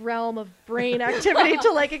realm of brain activity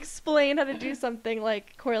to like explain how to do something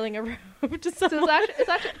like coiling a rope to So someone. it's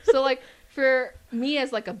actually so like for me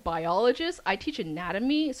as like a biologist, I teach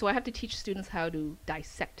anatomy, so I have to teach students how to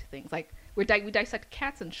dissect things. Like we dissect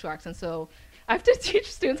cats and sharks, and so I have to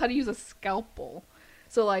teach students how to use a scalpel.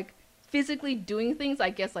 So like physically doing things,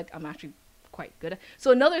 I guess like I'm actually quite good at.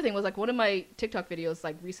 So another thing was like one of my TikTok videos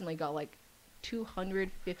like recently got like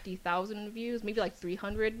 250,000 views, maybe like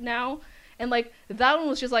 300 now. And like that one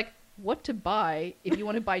was just like what to buy if you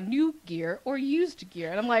want to buy new gear or used gear.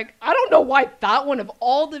 And I'm like, I don't know why that one of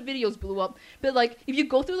all the videos blew up. But like if you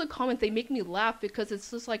go through the comments, they make me laugh because it's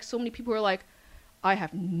just like so many people are like, I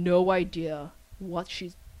have no idea what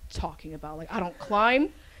she's talking about. Like I don't climb,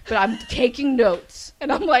 but I'm taking notes.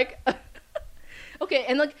 And I'm like okay,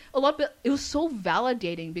 and like a lot, but it was so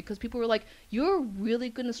validating because people were like, "You're a really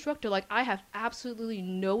good instructor." Like, I have absolutely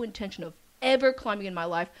no intention of ever climbing in my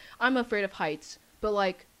life. I'm afraid of heights, but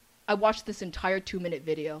like, I watched this entire 2-minute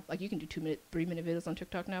video. Like, you can do 2-minute, 3-minute videos on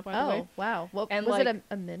TikTok now, by the way. Oh, wow. What, And, was like, it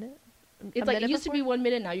a minute? It's A like it minute used to be before? 1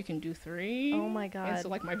 minute. Now you can do 3. Oh my And God. so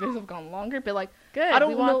like my videos have gone longer, but like Good. I don't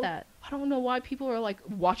we want know- that. I don't know why people are like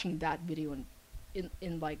watching that video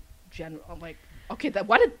in like general. I'm like, okay,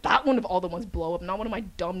 why did that one of all the ones blow up? Not one of my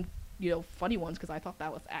dumb, funny ones because I thought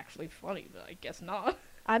that was actually funny, but I guess not.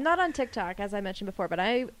 I'm not on TikTok, as I mentioned before, but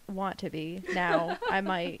I want to be now. I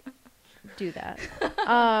might do that.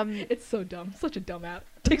 It's so dumb, such a dumb app.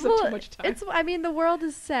 Takes up Well, too much time. I mean, the world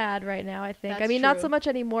is sad right now, I think. I That's mean, not true. so much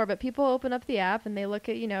anymore, but people open up the app and they look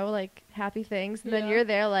at, like happy things. And then Yeah. you're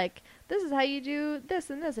there like, this is how you do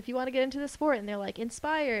this and this if you want to get into the sport. And they're like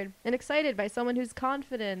inspired and excited by someone who's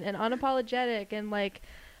confident and unapologetic and like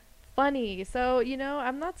funny. So,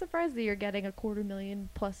 I'm not surprised that you're getting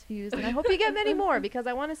 250,000+ views. And I hope you get many more because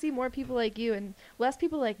I want to see more people like you and less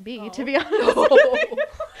people like me, to be honest.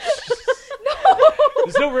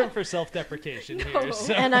 There's no room for self-deprecation No. here.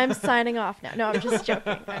 So. And I'm signing off now. No, I'm just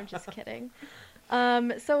joking. I'm just kidding.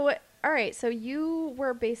 So, all right. So you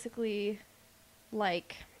were basically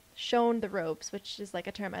like shown the ropes, which is like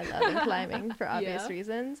a term I love in climbing for obvious Yeah.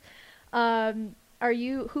 reasons.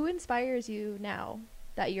 Who inspires you now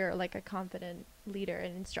that you're like a confident leader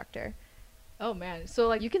and instructor? Oh man, so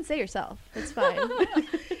like You can say yourself. It's fine.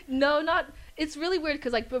 no, not. It's really weird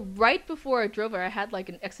because like, but right before I drove her, I had like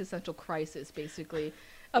an existential crisis basically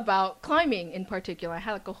about climbing in particular. I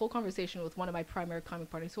had like a whole conversation with one of my primary climbing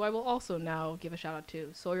partners, who I will also now give a shout out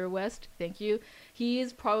to, Sawyer West. Thank you. He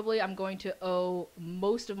is probably I'm going to owe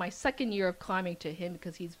most of my second year of climbing to him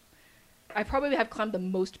because I probably have climbed the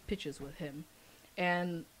most pitches with him,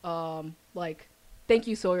 and like thank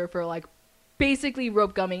you Sawyer for like basically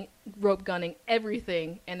rope gunning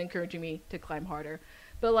everything and encouraging me to climb harder.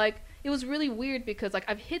 But like it was really weird because like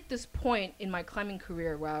I've hit this point in my climbing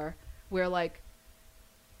career where like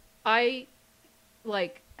I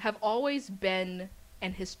like have always been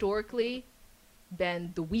and historically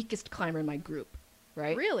been the weakest climber in my group,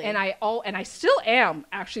 right? Really? And I still am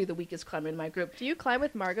actually the weakest climber in my group. Do you climb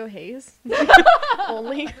with Margot Hayes?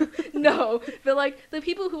 Only? No, but like the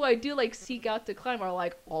people who I do like seek out to climb are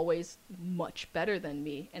like always much better than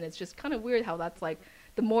me, and it's just kind of weird how that's like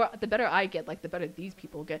the better I get, like the better these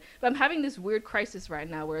people get. But I'm having this weird crisis right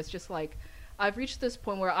now where it's just like I've reached this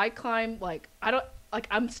point where I climb like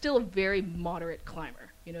I'm still a very moderate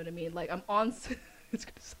climber. You know what I mean? Like I'm on. It's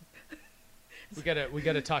gonna sound, We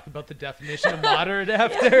gotta talk about the definition of moderate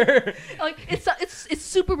after. Like it's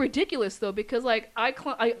super ridiculous though, because like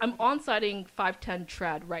I'm on sighting 5'10"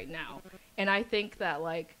 trad right now, and I think that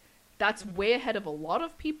like that's way ahead of a lot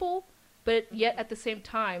of people, but yet at the same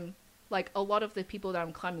time, like a lot of the people that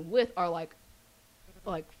I'm climbing with are like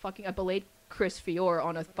fucking I belayed Chris Fiore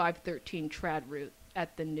on a 5'13" trad route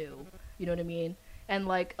at the new, you know what I mean? And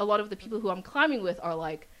like a lot of the people who I'm climbing with are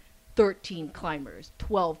like 13 climbers,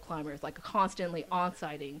 12 climbers, like constantly on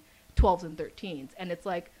sighting 12s and 13s, and it's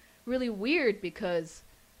like really weird because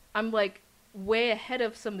I'm like way ahead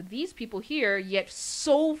of some of these people here, yet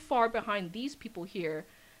so far behind these people here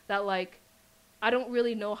that like I don't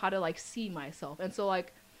really know how to like see myself. And so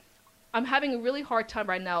like I'm having a really hard time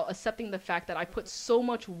right now accepting the fact that I put so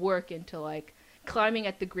much work into like climbing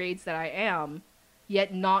at the grades that I am,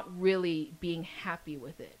 yet not really being happy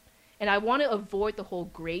with it. And I want to avoid the whole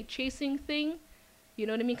grade chasing thing, you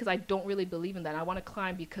know what I mean? Because I don't really believe in that. I want to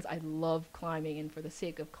climb because I love climbing and for the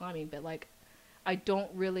sake of climbing, but like I don't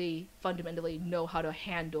really fundamentally know how to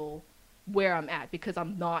handle where I'm at because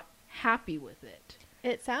I'm not happy with it.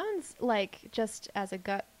 It sounds like, just as a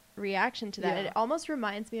gut reaction to that, Yeah. it almost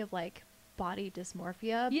reminds me of like body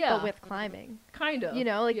dysmorphia, Yeah. but with climbing. Kind of. You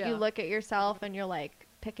know, like Yeah. you look at yourself and you're like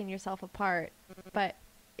picking yourself apart, but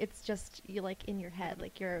it's just you like in your head,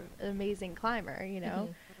 like you're an amazing climber, you know?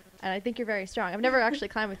 Mhm. And I think you're very strong. I've never actually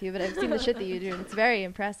climbed with you, but I've seen the shit that you do, and it's very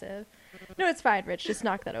impressive. No, it's fine, Rich. Just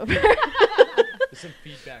knock that over. There's some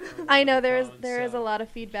feedback. From I know the there phone, is so- a lot of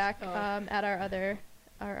feedback Oh. at our other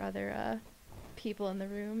people in the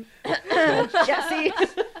room. Jesse.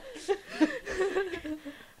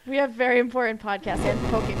 We have very important podcasts and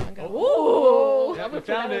Pokemon Go. Oh, Yeah, I'm we gonna put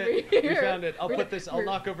found that it. over We here. found it. I'll put this. I'll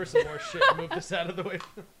knock over some more shit. And move this out of the way.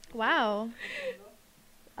 Wow.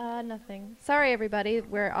 Nothing. Sorry, everybody.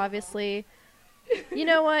 We're obviously. You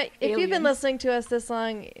know what? If you've been Aliens. listening to us this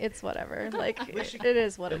long, it's whatever. Like least it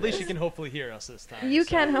is what At it least is. you can hopefully hear us this time. You so.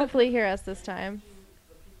 can hopefully hear us this time.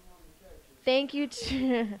 Thank you.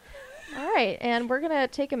 All right, and we're gonna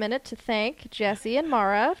take a minute to thank Jesse and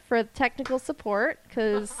Mara for technical support,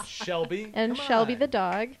 Shelby and come Shelby on. the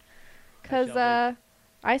dog, because Shelby.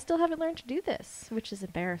 I still haven't learned to do this, which is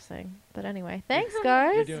embarrassing. But anyway, thanks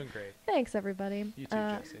guys. You're doing great. Thanks everybody. You too,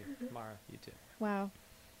 Jesse. Mara, you too. Wow.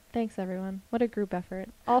 Thanks everyone. What a group effort.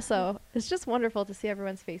 Also, it's just wonderful to see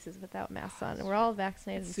everyone's faces without masks on. And we're all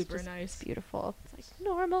vaccinated. It's It's super just nice. beautiful. It's like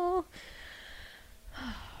normal.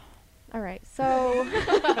 All right. So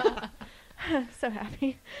so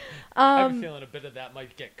happy. I have a feeling a bit of that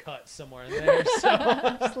might get cut somewhere in there.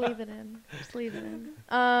 So Just leave it in. Just leave it in.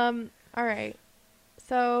 All right.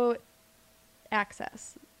 So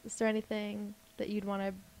access. Is there anything that you'd want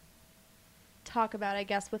to talk about, I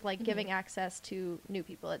guess, with like giving access to new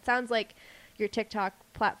people? It sounds like your TikTok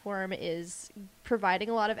platform is providing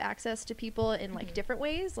a lot of access to people in like different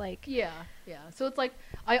ways. Like, Yeah. So it's like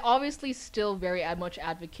I obviously still very much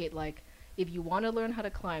advocate like if you want to learn how to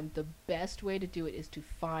climb, the best way to do it is to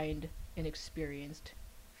find an experienced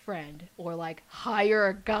friend or like hire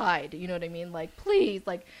a guide. You know what I mean? Like please,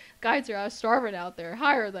 like guides are starving out there.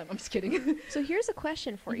 Hire them. I'm just kidding. so here's a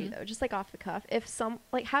question for you though, just like off the cuff. If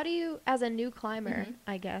how do you, as a new climber,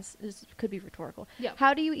 I guess this could be rhetorical. Yeah.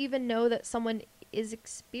 How do you even know that someone is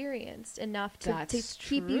experienced enough to That's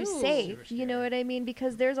keep you true. safe? Super You know scary. what I mean?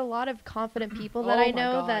 Because there's a lot of confident people that Oh I my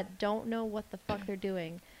know God. that don't know what the fuck they're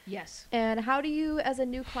doing. Yes. And how do you, as a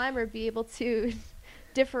new climber, be able to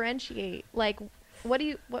differentiate? Like, what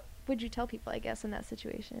would you tell people, I guess, in that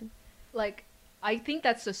situation? Like I think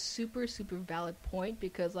that's a super valid point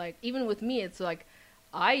because like even with me it's like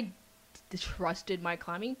I trusted my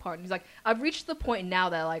climbing partner. Like I've reached the point now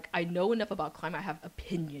that like I know enough about climbing. I have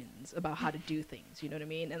opinions about how to do things, you know what I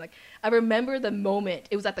mean? And like I remember the moment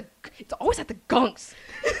it's always at the gunks.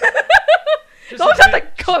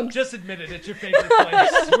 Just admit it. It's your favorite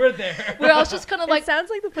place. We're there. Where I was just kind of Like, like it sounds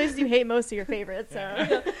like the places you hate most are your favorites.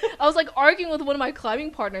 So I was like arguing with one of my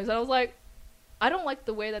climbing partners and I was like I don't like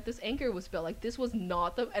the way that this anchor was built. Like this was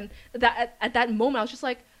not the and that at that moment I was just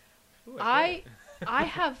like Ooh, I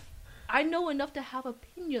know enough to have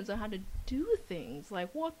opinions on how to do things. Like,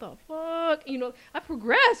 what the fuck? You know, I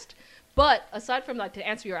progressed. But aside from that, to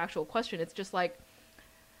answer your actual question, it's just like,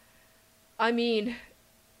 I mean,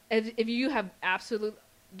 if you have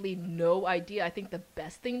absolutely no idea, I think the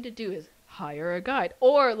best thing to do is hire a guide.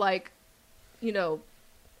 Or, like, you know,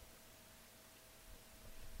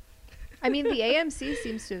 I mean, the AMC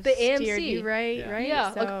seems to have The steered AMC. you right, Yeah. right?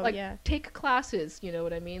 yeah, So, like yeah. take classes, you know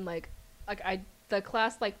what I mean? Like the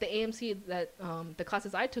class, like the AMC that the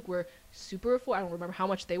classes I took were super affordable. I don't remember how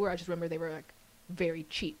much they were. I just remember they were like very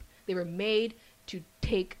cheap. They were made to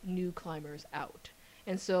take new climbers out.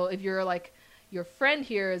 And so if you're like, your friend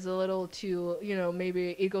here is a little too,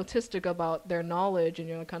 maybe egotistic about their knowledge, and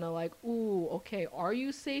you're kind of like, ooh, okay, are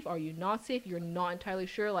you safe? Are you not safe? You're not entirely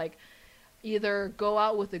sure. Like, either go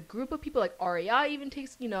out with a group of people, like REI even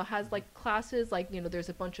takes, has like classes, like, there's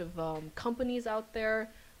a bunch of companies out there,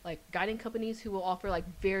 like guiding companies who will offer like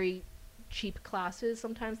very cheap classes.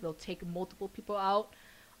 Sometimes they'll take multiple people out.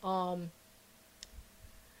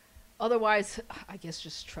 Otherwise, I guess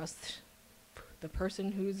just trust the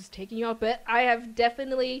person who's taking you out. But I have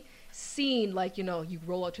definitely seen, like, you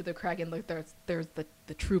roll out to the crag and like there's the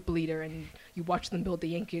troop leader, and you watch them build the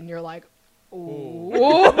Yankee, and you're like, oh.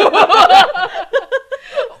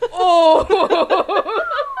 Oh.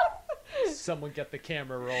 Someone get the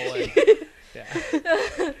camera rolling.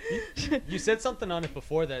 Yeah. You said something on it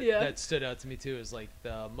before that stood out to me too, is like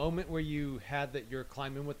the moment where you had that you're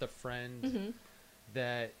climbing with a friend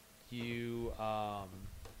that you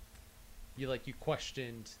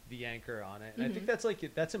questioned the anchor on it. And I think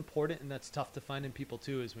that's important, and that's tough to find in people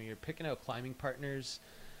too, is when you're picking out climbing partners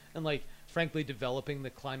and like frankly developing the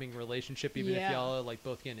climbing relationship, even if y'all are like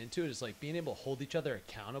both getting into it, is like being able to hold each other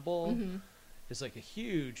accountable is like a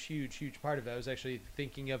huge part of it. I was actually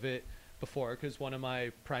thinking of it before because one of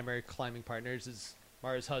my primary climbing partners is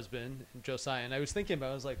Mara's husband, Josiah, and I was thinking about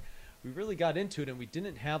it, I was like, we really got into it and we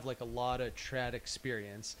didn't have like a lot of trad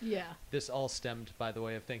experience. Yeah. This all stemmed, by the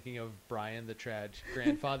way, of thinking of Brian, the trad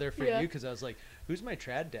grandfather for you, because I was like, who's my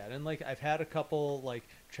trad dad? And like, I've had a couple like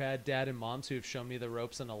trad dad and moms who have shown me the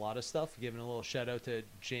ropes on a lot of stuff. Giving a little shout out to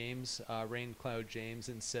James, Rain Cloud James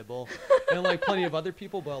and Sybil, and like plenty of other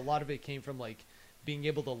people. But a lot of it came from like being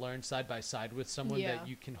able to learn side by side with someone that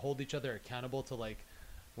you can hold each other accountable to, like,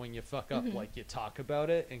 when you fuck up, like, you talk about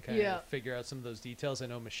it and kind of figure out some of those details. I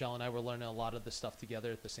know Michelle and I were learning a lot of the stuff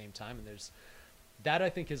together at the same time, and there's that, I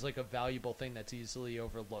think, is like a valuable thing that's easily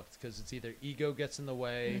overlooked, because it's either ego gets in the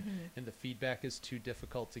way and the feedback is too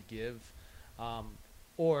difficult to give,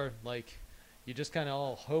 or like you just kind of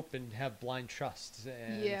all hope and have blind trust,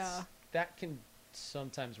 and that can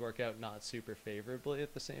sometimes work out not super favorably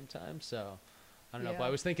at the same time. So I don't know, but I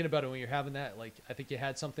was thinking about it when you're having that, like, I think you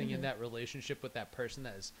had something in that relationship with that person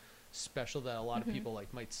that is special that a lot of people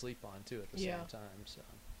like might sleep on too at the same time. So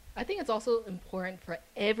I think it's also important for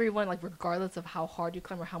everyone, like, regardless of how hard you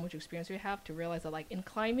climb or how much experience you have, to realize that, like, in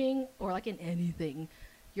climbing or like in anything,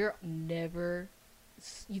 you're never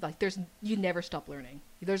you never stop learning.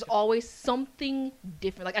 There's always something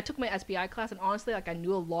different. Like, I took my SBI class, and honestly, like, I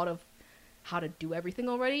knew a lot of how to do everything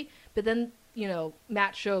already, but then, you know,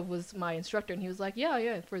 Matt Shove was my instructor, and he was like,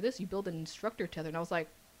 yeah, for this you build an instructor tether. And I was like,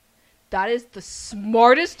 that is the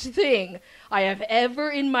smartest thing I have ever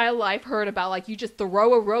in my life heard about. Like, you just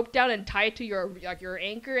throw a rope down and tie it to your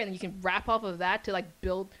anchor, and you can wrap off of that to, like,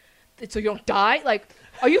 build it so you don't die. Like,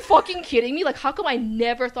 are you fucking kidding me? Like, how come I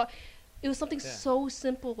never thought? It was something so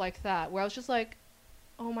simple like that, where I was just like,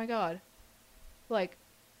 oh my god, like,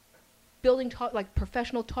 building like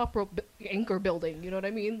professional top rope anchor building, you know what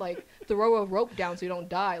I mean? Like, throw a rope down so you don't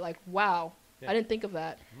die. Like, wow. I didn't think of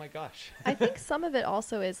that. Oh my gosh. I think some of it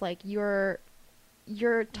also is like you're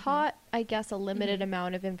taught, I guess, a limited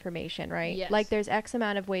amount of information, right? Yes. Like, there's X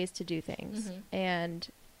amount of ways to do things. And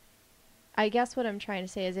I guess what I'm trying to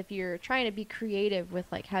say is, if you're trying to be creative with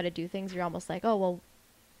like how to do things, you're almost like, oh, well,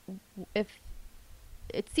 if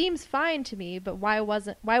it seems fine to me, but why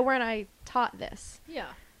weren't I taught this? Yeah.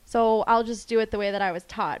 So I'll just do it the way that I was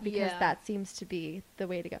taught, because that seems to be the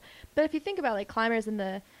way to go. But if you think about, like, climbers in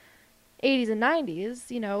the 80s and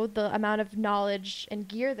 90s, you know, the amount of knowledge and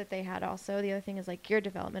gear that they had also, the other thing is, like, gear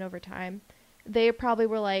development over time. They probably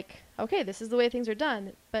were like, okay, this is the way things are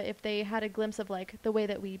done. But if they had a glimpse of, like, the way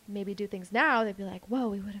that we maybe do things now, they'd be like, whoa,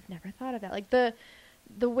 we would have never thought of that. Like, the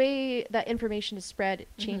way that information is spread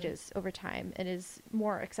changes over time and is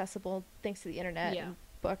more accessible thanks to the internet and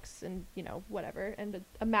books and, you know, whatever, and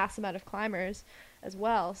a mass amount of climbers as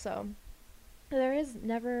well. So there is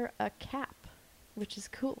never a cap, which is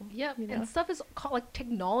cool. Yeah, you know? And stuff is like,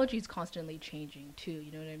 technology is constantly changing too,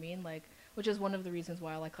 you know what I mean? Like, which is one of the reasons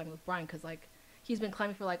why I like climbing with Brian, because, like, he's been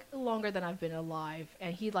climbing for, like, longer than I've been alive,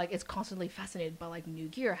 and he, like, is constantly fascinated by, like, new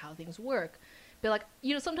gear, how things work. But, like,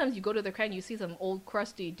 you know, sometimes you go to the crag and you see some old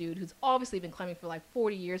crusty dude who's obviously been climbing for, like,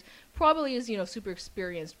 40 years, probably is, you know, super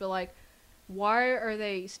experienced, but, like, why are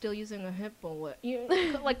they still using a hip bullet? You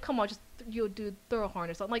like, come on, just throw a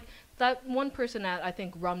harness on. Like, that one person at, I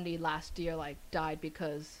think, Rumney last year, like, died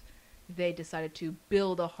because they decided to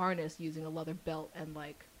build a harness using a leather belt and,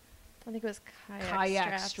 like, I think it was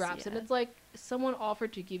kayak straps. And it's like, someone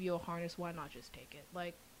offered to give you a harness, why not just take it?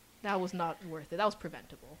 Like, that was not worth it. That was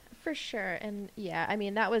preventable. For sure. And yeah, I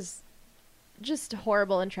mean, that was just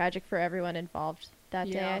horrible and tragic for everyone involved that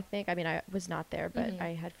day, Yeah. I think. I mean, I was not there, but Mhm.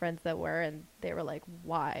 I had friends that were, and they were like,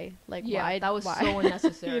 why? Like, Yeah, why? that was why? so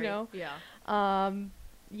unnecessary. You know? Yeah.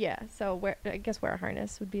 Yeah, so I guess wear a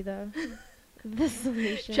harness would be the the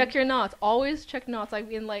solution. Check your knots. Always check knots. I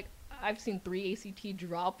mean, like, I've seen 3 ACT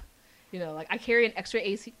drop. You know, like, I carry an extra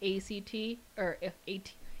ACT, or if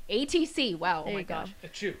ATC. Wow, There oh my you go. gosh.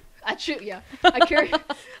 Achoo. Yeah.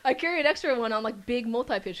 I carry an extra one on like big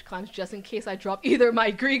multi-pitch climbs just in case I drop either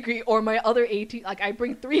my gree or my other AT. Like I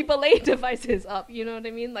bring 3 belay devices up. You know what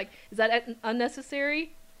I mean? Like, is that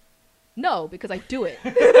unnecessary? No, because I do it.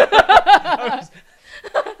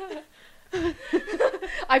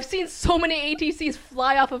 I've seen so many ATCs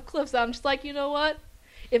fly off of cliffs that I'm just like, you know what?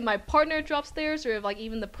 If my partner drops stairs, or if like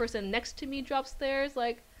even the person next to me drops stairs,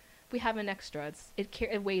 like, we have an extra.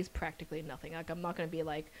 It weighs practically nothing. Like, I'm not gonna be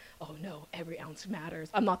like, oh no, every ounce matters.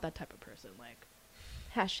 I'm not that type of person. Like,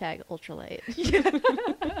 Hashtag ultralight.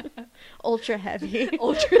 Ultra heavy.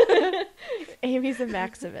 ultra. Amy's a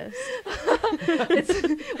Maximus.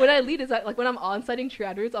 It's when I lead is that like when I'm on-sighting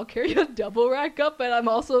trad routes, I'll carry a double rack up, but I'm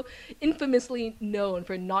also infamously known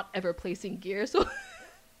for not ever placing gear. So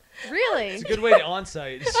Really? It's a good way to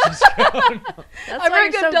on-site. It's just That's I why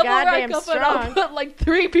bring you're a so double rack goddamn up and I'll strong. put like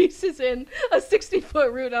 3 pieces in a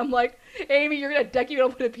 60-foot route. I'm like, Amy, you're gonna deck you,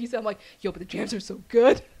 don't put a piece in. I'm like, yo, but the jams are so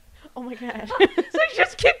good. Oh my god. So I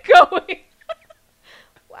just keep going.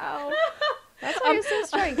 Wow. That's why you're so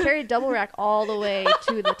strong. Carry double rack all the way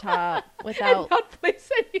to the top without. And not place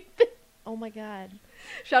anything. Oh my god.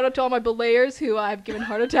 Shout out to all my belayers who I've given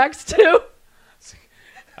heart attacks to.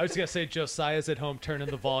 I was gonna say Josiah's at home turning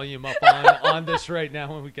the volume up on this right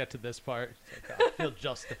now when we get to this part. It's like, I feel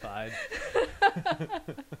justified.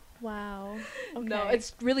 Wow. Okay. No,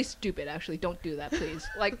 it's really stupid, actually. Don't do that, please.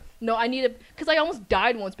 Like, no, I need to... Because I almost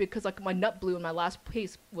died once because, like, my nut blew and my last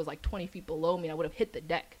place was, like, 20 feet below me. I would have hit the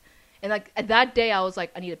deck. And, like, at that day, I was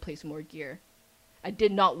like, I need to place more gear. I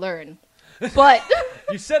did not learn. But...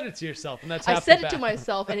 You said it to yourself, and that's I half said the it to battle.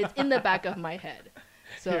 myself, and it's in the back of my head.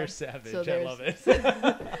 So, You're a savage. so I there's- love it.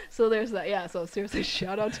 So there's that. Yeah, so seriously,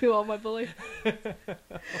 shout out to all my belayers.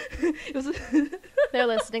 It was... They're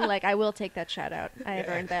listening. Like, I will take that shout out. I have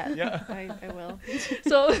earned that. Yeah. I will.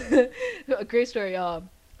 So a great story.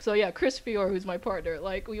 So yeah, Chris Fior, who's my partner,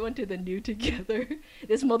 like we went to the new together.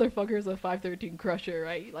 This motherfucker is a 513 crusher,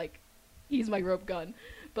 right? Like he's my rope gun.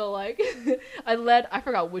 But like I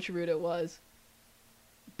forgot which route it was.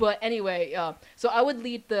 But anyway, so I would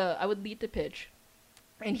lead the pitch,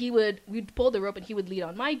 and we'd pull the rope and he would lead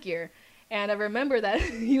on my gear. And I remember that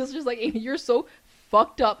he was just like, Amy, you're so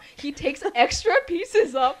fucked up. He takes extra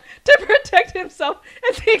pieces up to protect himself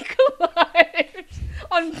as he climbs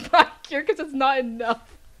on my gear because it's not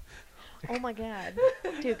enough. Oh my god.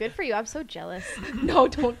 Dude, good for you. I'm so jealous. No,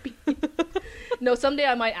 don't be. No, someday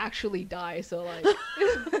I might actually die. So like,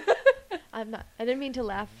 I didn't mean to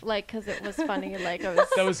laugh, like, because it was funny. Like, I was.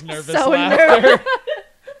 That was nervous So laughter.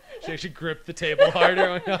 She actually gripped the table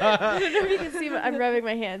harder. I don't know if you can see, but I'm rubbing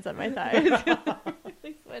my hands on my thighs.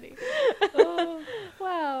 Really sweaty. oh,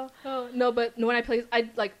 Wow. no, but when I place,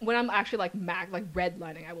 when I'm actually like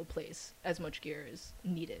redlining, I will place as much gear as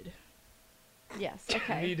needed. Yes.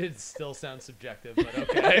 Okay. Needed still sounds subjective, but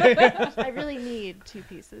okay. I really need 2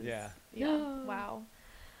 pieces. Yeah. Yeah. Wow.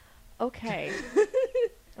 Okay.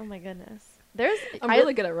 Oh my goodness. I'm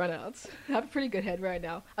really good at runouts. I have a pretty good head right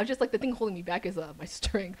now. I'm just like the thing holding me back is my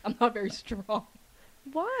strength. I'm not very strong.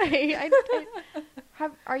 Why?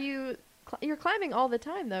 Are you? You're climbing all the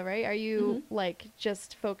time, though, right? Are you like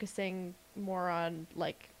just focusing more on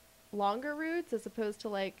like longer routes as opposed to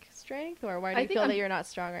like strength, or why do I you think feel I'm- that you're not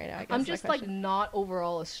strong right now? I guess I'm is my just like question. not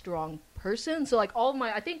overall a strong person. So like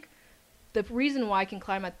I think the reason why I can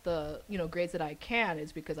climb at the grades that I can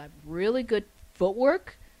is because I have really good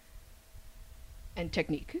footwork and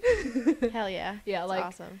technique. Hell yeah. Yeah, That's like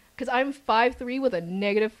awesome. because I'm 5'3" with a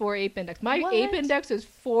 -4 ape index. My What? ape index is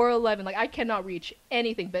 4'11". Like I cannot reach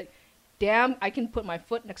anything, but damn, I can put my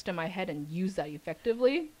foot next to my head and use that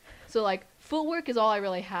effectively. So like footwork is all I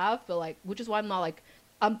really have, but like which is why I'm not like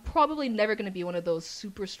I'm probably never going to be one of those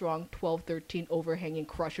super strong 12, 13 overhanging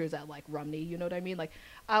crushers at like Rumney, you know what I mean? Like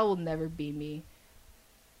I will never be me.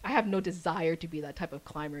 I have no desire to be that type of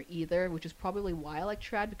climber either, which is probably why I like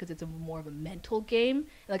trad, because it's more of a mental game.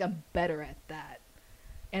 Like I'm better at that.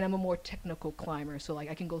 And I'm a more technical climber, so like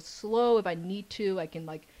I can go slow if I need to. I can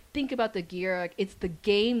like think about the gear. Like it's the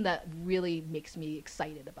game that really makes me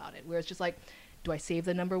excited about it. Where it's just like, do I save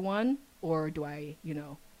the number 1 or do I,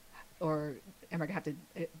 or am I gonna have to?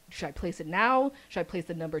 Should I place it now? Should I place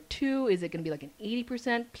the number 2? Is it gonna be like an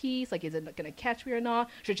 80% piece? Like, is it gonna catch me or not?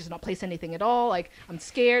 Should I just not place anything at all? Like, I'm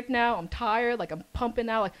scared now. I'm tired. Like, I'm pumping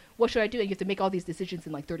now. Like, what should I do? And you have to make all these decisions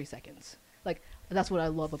in like 30 seconds. Like, that's what I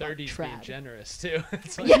love about 30's being trad. generous too.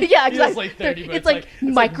 It's like, Yeah, yeah, exactly. It's like 30, but It's like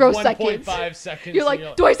microseconds. 1.5 seconds. You're like,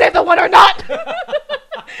 and do I save the one or not?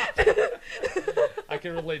 I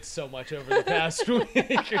can relate so much over the past week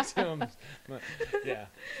or two. Yeah,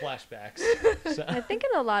 flashbacks. So. I think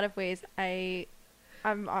in a lot of ways, I'm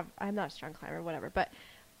not a strong climber, whatever, but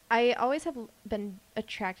I always have been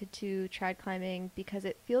attracted to trad climbing because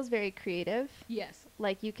it feels very creative. Yes.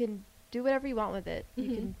 Like, you can do whatever you want with it. Mhm.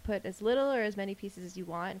 You can put as little or as many pieces as you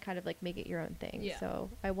want and kind of like make it your own thing. Yeah. So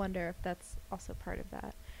I wonder if that's also part of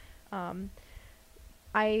that.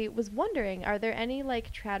 I was wondering, are there any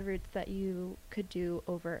like trad routes that you could do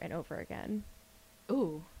over and over again?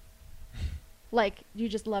 Ooh. Like, you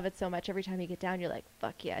just love it so much every time you get down, you're like,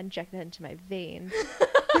 fuck yeah, inject that into my veins.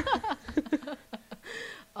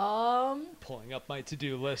 Pulling up my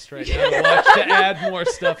to-do list right now to add more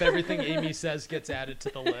stuff. Everything Amy says gets added to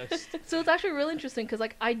the list. So it's actually really interesting because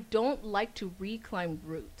like I don't like to reclimb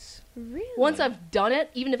routes. Really? Once I've done it,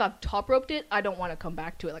 even if I've top roped it, I don't want to come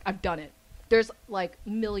back to it. Like, I've done it. There's like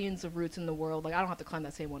millions of routes in the world. Like, I don't have to climb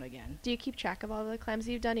that same one again. Do you keep track of all the climbs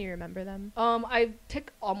you've done? Do you remember them? I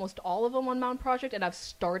took almost all of them on Mountain Project, and I've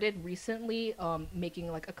started recently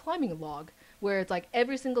making like a climbing log where it's like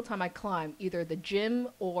every single time I climb, either the gym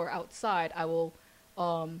or outside, I will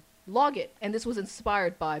log it. And this was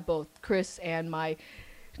inspired by both Chris and my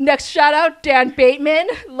next shout out, Dan Bateman.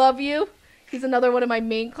 Love you. He's another one of my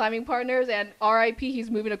main climbing partners, and RIP,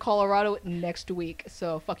 he's moving to Colorado next week.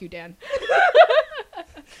 So fuck you, Dan.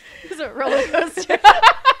 It's a roller coaster.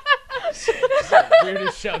 It's the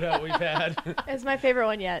weirdest shout out we've had. It's my favorite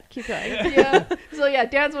one yet. Keep going. Yeah. So yeah,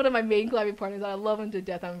 Dan's one of my main climbing partners. I love him to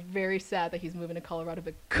death. I'm very sad that he's moving to Colorado,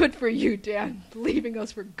 but good for you, Dan, leaving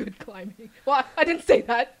us for good climbing. Well, I didn't say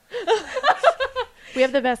that. We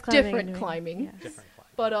have the best climbing. Different in New climbing. England. Yes. Different climb.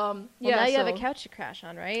 But Well, yeah. now you so have a couch to crash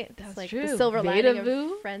on, right? That's It's like true. the silver lining of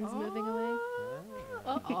Veda-Vu. friends moving away.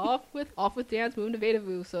 Off with Dan's moving to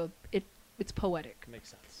Veda-Vu, so it's poetic. Makes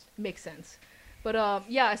sense. Makes sense. But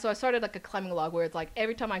yeah, so I started like a climbing log where it's like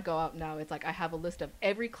every time I go out now, it's like I have a list of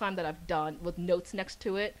every climb that I've done with notes next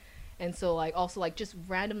to it. And so like also like just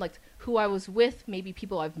random like who I was with, maybe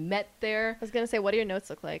people I've met there. I was gonna say, what do your notes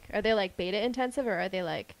look like? Are they like beta intensive or are they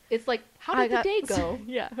like? It's like how did the day go?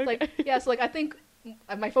 Yeah. It's like yeah, so like I think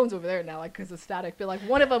my phone's over there now like because it's static. But like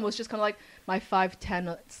one of them was just kind of like my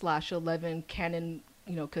 510/11 Canon,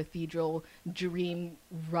 you know, Cathedral dream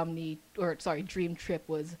dream trip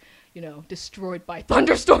was, you know, destroyed by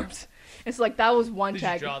thunderstorms. It's like that was one Did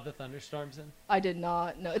tag. you draw the thunderstorms in? I did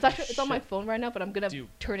not. No, it's actually it's on my Shit. phone right now, but I'm gonna Dude.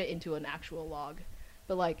 turn it into an actual log.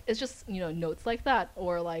 But like it's just, you know, notes like that.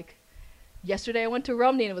 Or like yesterday I went to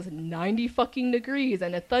Romney and it was 90 fucking degrees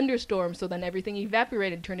and a thunderstorm, so then everything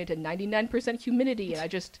evaporated, turned into 99% humidity, and I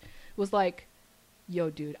just was like, yo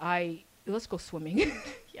dude, let's go swimming.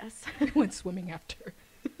 Yes. We went swimming after.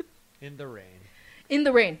 In the rain. In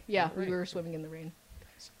the rain. Yeah, In the rain. we were swimming in the rain.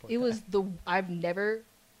 Support It that. was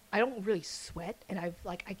I don't really sweat, and I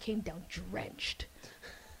came down drenched.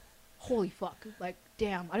 Holy fuck. Like,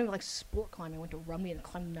 damn, I don't even like sport climbing. I went to Rumney and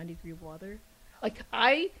climbed 90-degree water. Like,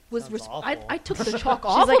 I was, Sounds I awful. took the chalk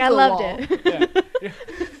off She's like, of I the loved wall. it. Yeah.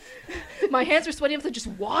 My hands were sweaty enough to just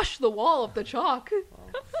wash the wall of the chalk.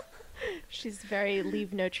 Well, She's very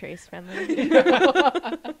leave no trace friendly.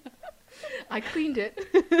 I cleaned it.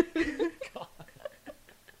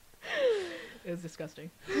 It was disgusting.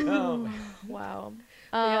 oh, Wow.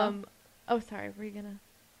 Yeah. Oh, sorry. Were you gonna?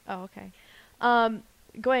 Oh, okay.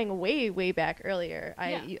 Going way back earlier,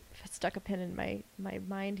 Yeah. you stuck a pin in my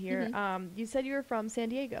mind here. Mhm. You said you were from San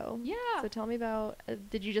Diego. Yeah. So tell me about.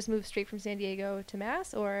 Did you just move straight from San Diego to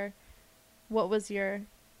Mass, or what was your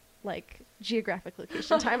like geographic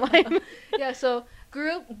location timeline? Yeah, so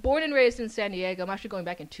born and raised in San Diego. I'm actually going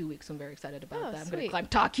back in 2 weeks. So I'm very excited about Oh, that. I'm going to sweet. climb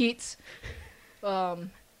Tahquitz.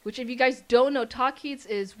 Which, if you guys don't know, Tahquitz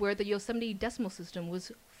is where the Yosemite Decimal System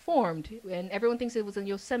was formed. And everyone thinks it was in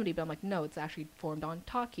Yosemite, but I'm like, no, it's actually formed on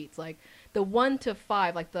Tahquitz. Like, the 1 to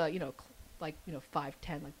 5, like the, 5,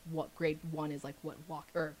 10, like what grade 1 is like what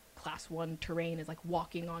or class 1 terrain is like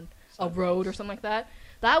walking on a road or something like that.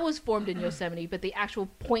 That was formed in Yosemite, but the actual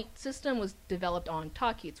point system was developed on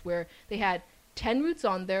Tahquitz, where they had 10 routes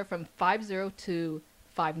on there from 5.0 to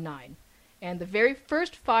 5.9. And the very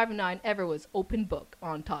first 5.9 ever was open book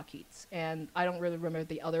on Tahquitz. And I don't really remember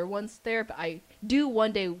the other ones there, but I do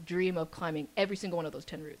one day dream of climbing every single one of those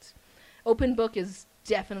 10 routes. Open book is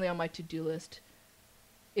definitely on my to-do list.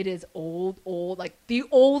 It is old, like the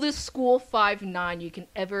oldest school 5'9" you can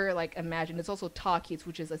ever like imagine. It's also Tahkeet's,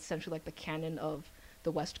 which is essentially like the canyon of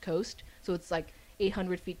the West Coast. So it's like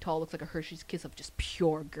 800 feet tall, looks like a Hershey's Kiss of just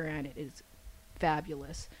pure granite. It is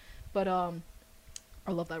fabulous. But I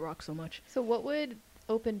love that rock so much. So what would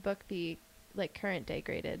Open Book be like current day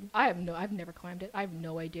graded? I've never climbed it. I have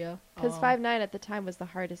no idea. Because 5'9" at the time was the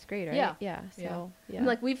hardest grade, right? Yeah. Yeah. So yeah. And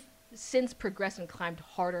like we've since progressed and climbed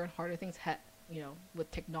harder and harder things, with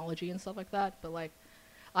technology and stuff like that. But like,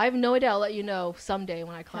 I have no idea. I'll let you know someday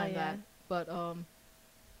when I climb that. But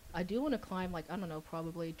I do want to climb like, I don't know,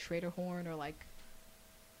 probably Traderhorn or like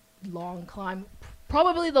long climb.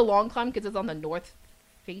 Probably the long climb because it's on the north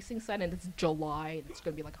facing side and it's July and it's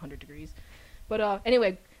gonna be like 100 degrees. But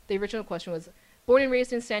anyway, the original question was born and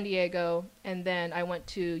raised in San Diego, and then I went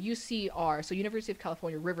to UCR, so University of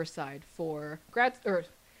California, Riverside, for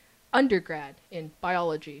undergrad in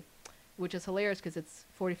biology, which is hilarious because it's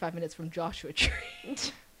 45 minutes from Joshua Tree.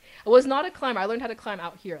 I was not a climber. I learned how to climb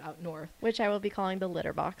out here, out north. Which I will be calling the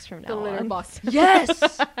litter box from now The on. litter box.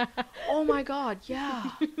 Yes! Oh my god,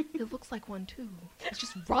 yeah. It looks like one too. It's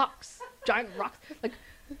just rocks. Giant rocks. Like,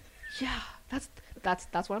 yeah, that's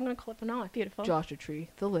what I'm going to call it from now on. Beautiful. Joshua Tree,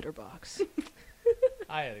 the litter box.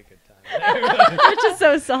 I had a good time. You're just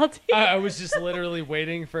so salty. I was just literally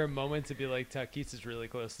waiting for a moment to be like, Tahkeet's is really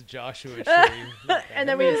close to Joshua Tree. And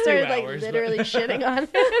then we just started like hours, literally shitting on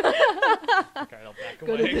it. Okay, I'll back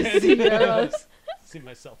Go to away. the Sierras. See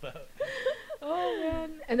myself out. Oh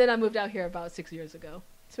man. And then I moved out here about 6 years ago.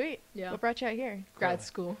 Sweet. Yeah. What brought you out here? Grad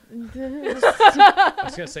school. I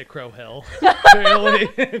was gonna say Crow Hill. Clearly.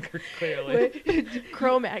 Clearly.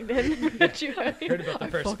 Cro-Magnon. But you Heard about the I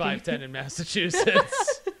first fucking- 5'10" in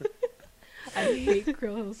Massachusetts. I hate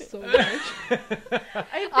Crow Hill so much.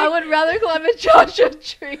 I would rather climb a Joshua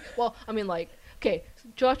Tree. Well, I mean, like, okay,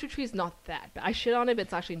 Joshua Tree is not that bad. I shit on it, but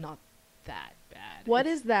it's actually not that bad. What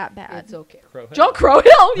is that bad? It's okay. Crow Hill. John Crow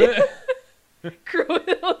Hill. Yeah. Crow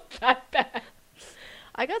Hill, that bad.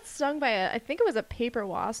 I got stung by I think it was a paper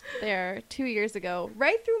wasp there 2 years ago,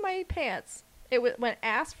 right through my pants. It went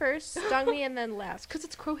ass first, stung me, and then left. Because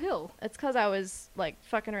it's Crow Hill. It's because I was like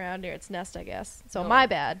fucking around near its nest, I guess. So No. my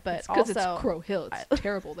bad, but Because also it's Crow Hill. It's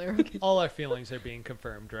terrible there. All our feelings are being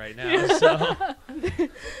confirmed right now. So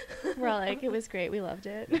we're all like, it was great, we loved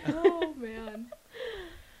it. Oh, man.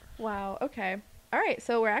 Wow. Okay. All right.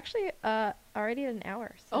 So we're actually already at an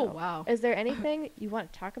hour. So Oh, wow. Is there anything you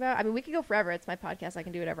want to talk about? I mean, we can go forever. It's my podcast. I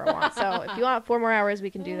can do whatever I want. So if you want 4 more hours, we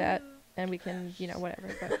can do that. And we can, whatever.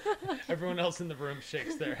 But everyone else in the room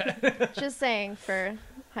shakes their head. just saying for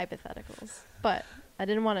hypotheticals. But I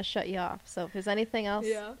didn't want to shut you off. So if there's anything else,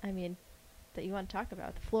 Yeah. I mean, that you want to talk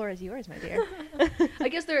about, the floor is yours, my dear. I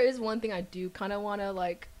guess there is one thing I do kind of want to,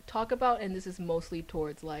 like, talk about, and this is mostly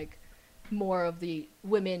towards, like, more of the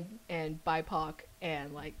women and BIPOC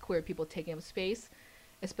and, like, queer people taking up space,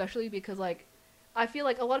 especially because, like, I feel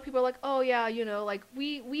like a lot of people are like, oh, yeah, like,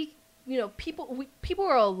 people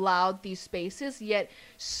are allowed these spaces, yet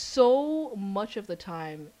so much of the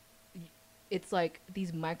time it's like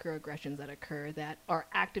these microaggressions that occur that are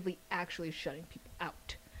actively actually shutting people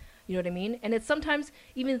out. You know what I mean? And it's sometimes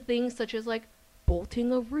even things such as like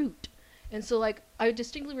bolting a route. And so like I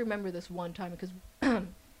distinctly remember this one time because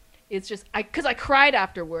it's just because I cried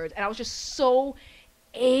afterwards and I was just so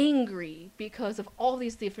angry because of all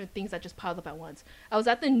these different things that just piled up at once. I was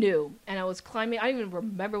at the New and I was climbing. I don't even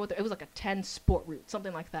remember it was like a 10 sport route,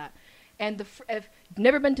 something like that. And if you've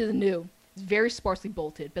never been to the New, it's very sparsely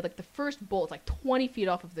bolted, but like the first bolt is like 20 feet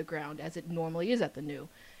off of the ground as it normally is at the New.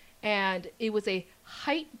 And it was a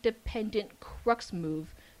height dependent crux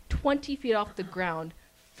move, 20 feet off the ground,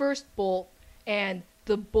 first bolt, and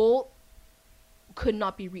the bolt could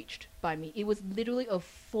not be reached by me. It was literally a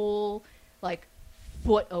full like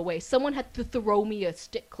foot away. Someone had to throw me a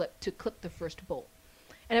stick clip to clip the first bolt.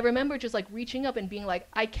 And I remember just like reaching up and being like,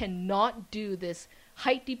 I cannot do this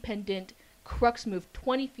height dependent crux move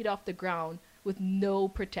 20 feet off the ground with no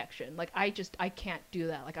protection. Like I can't do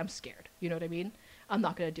that. Like I'm scared. You know what I mean? I'm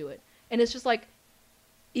not gonna do it. And it's just like,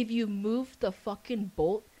 if you move the fucking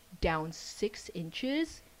bolt down 6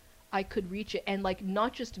 inches, I could reach it. And like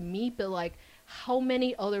not just me, but like how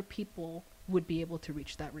many other people would be able to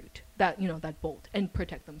reach that route, that bolt, and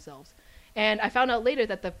protect themselves. And I found out later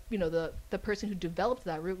that the person who developed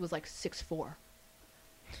that route was like 6'4".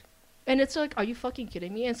 And it's like, are you fucking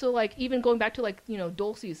kidding me? And so like even going back to like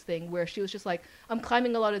Dulcie's thing where she was just like, I'm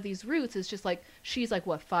climbing a lot of these routes. It's just like she's like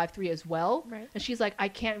what 5'3" as well, Right. And she's like, I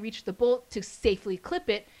can't reach the bolt to safely clip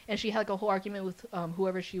it. And she had like a whole argument with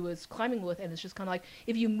whoever she was climbing with, and it's just kind of like,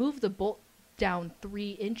 if you move the bolt down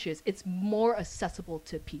 3 inches, it's more accessible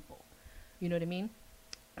to people. You know what I mean?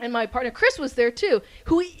 And my partner Chris was there too,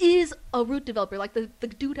 who is a root developer. Like the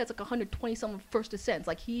dude has like 120 some first ascents.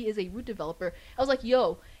 Like he is a root developer. I was like,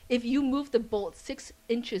 yo, if you move the bolt 6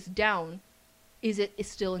 inches down, is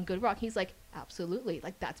still in good rock? He's like, absolutely.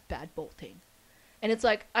 Like that's bad bolting. And it's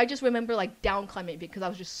like, I just remember like down climbing because I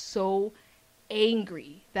was just so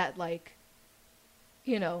angry that like,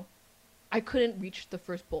 you know, I couldn't reach the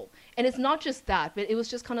first bolt. And it's not just that, but it was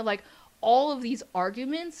just kind of like all of these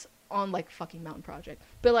arguments on like fucking Mountain Project,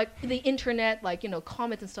 but like the internet, like, you know,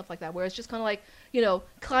 comments and stuff like that, where it's just kind of like, you know,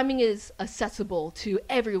 climbing is accessible to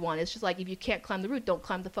everyone. It's just like, if you can't climb the route, don't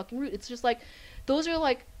climb the fucking route. It's just like, those are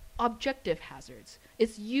like objective hazards.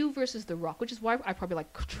 It's you versus the rock, which is why I probably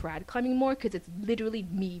like trad climbing more, because it's literally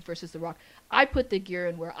me versus the rock. I put the gear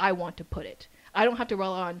in where I want to put it. I don't have to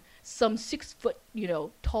rely on some 6 foot, you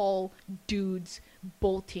know, tall dude's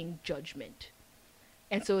bolting judgment.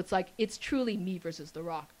 And so it's like, it's truly me versus the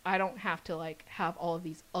rock. I don't have to like have all of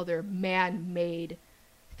these other man-made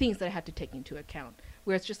things that I have to take into account.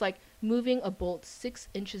 Where it's just like moving a bolt 6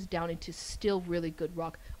 inches down into still really good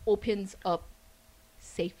rock opens up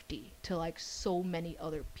safety to like so many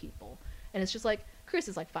other people. And it's just like, Chris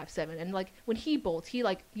is like 5'7", and like when he bolts, he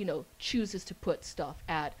like, you know, chooses to put stuff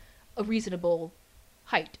at a reasonable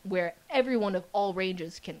height where everyone of all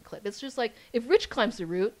ranges can clip. It's just like, if Rich climbs the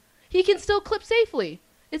route, he can still clip safely.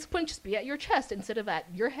 It's going to just be at your chest instead of at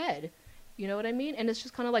your head. You know what I mean? And it's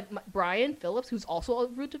just kind of like Brian Phillips, who's also a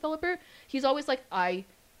root developer. He's always like, I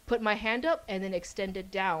put my hand up and then extend it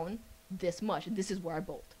down this much. And this is where I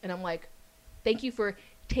bolt. And I'm like, thank you for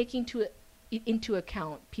taking into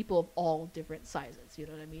account people of all different sizes. You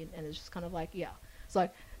know what I mean? And it's just kind of like, yeah. It's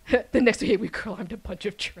like, the next day we climbed a bunch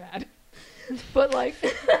of trad. But like,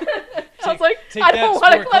 I was like, I don't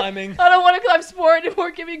want to climb. I don't want to climb sport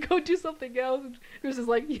anymore. Can we go do something else? And Chris is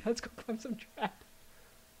like, yeah, let's go climb some trad.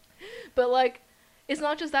 But like, it's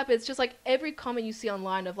not just that, but it's just like every comment you see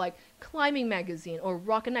online of like Climbing Magazine or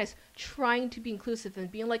Rock and Ice trying to be inclusive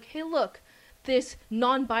and being like, hey, look, this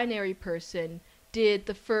non-binary person did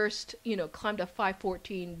the first, you know, climbed a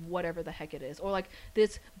 514, whatever the heck it is, or like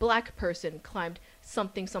this black person climbed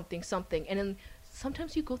something, something, something, and then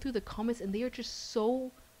sometimes you go through the comments and they are just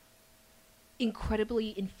so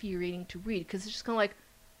incredibly infuriating to read, because it's just kind of like,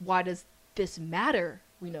 why does this matter?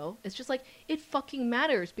 You know, it's just like, it fucking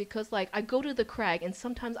matters, because like I go to the crag and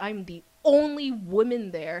sometimes I'm the only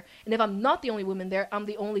woman there, and if I'm not the only woman there, I'm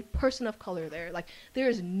the only person of color there. Like, there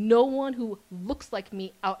is no one who looks like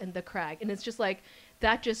me out in the crag, and it's just like,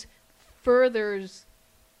 that just furthers,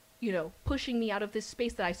 you know, pushing me out of this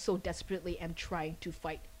space that I so desperately am trying to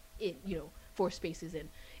fight in, you know, for spaces in.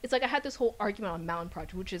 It's like I had this whole argument on Mountain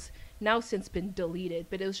Project, which has now since been deleted,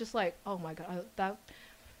 but it was just like, oh my god, that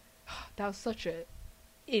was such a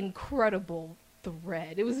incredible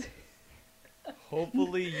thread. It was.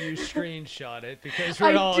 Hopefully you screenshot it, because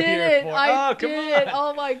we're all here for. I Come did. on!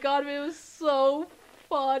 Oh my god, it was so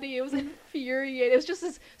funny. It was infuriating. It was just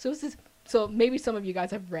this. So it was this. So maybe some of you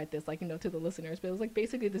guys have read this, like, you know, to the listeners, but it was like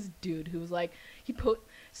basically this dude who was like, he put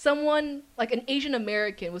someone, like an Asian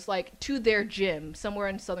American was like to their gym somewhere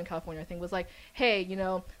in Southern California, I think, was like, hey, you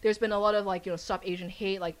know, there's been a lot of like, you know, Stop Asian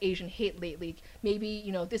Hate, like Asian hate lately. Maybe,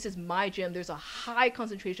 you know, this is my gym. There's a high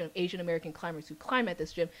concentration of Asian American climbers who climb at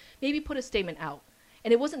this gym. Maybe put a statement out.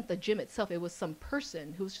 And it wasn't the gym itself. It was some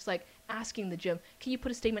person who was just like asking the gym, can you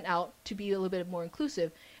put a statement out to be a little bit more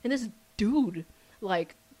inclusive? And this dude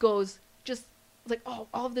like goes, just like, oh,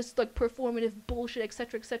 all of this like performative bullshit,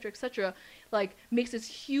 etc., etc., etc., like makes this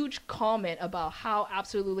huge comment about how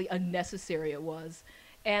absolutely unnecessary it was.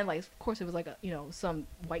 And like, of course it was like a, you know, some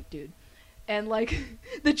white dude, and like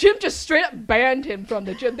the gym just straight up banned him from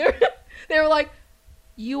the gym. They were like,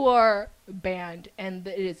 you are banned, and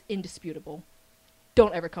it is indisputable,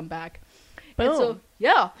 don't ever come back. Boom. And so,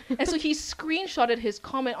 yeah. And so he screenshotted his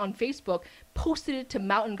comment on Facebook, posted it to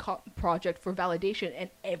Mountain Project for validation, and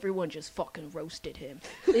everyone just fucking roasted him.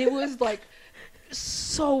 It was like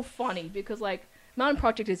so funny, because like Mountain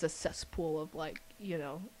Project is a cesspool of like, you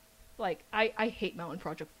know, like I hate Mountain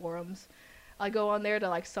Project forums. I go on there to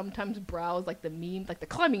like sometimes browse like the meme, like the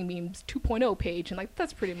climbing memes 2.0 page, and like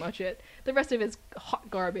that's pretty much it. The rest of it's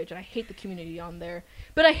hot garbage, and I hate the community on there.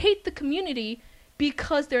 But I hate the community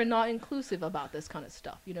because they're not inclusive about this kind of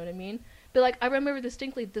stuff, you know what I mean? But like, I remember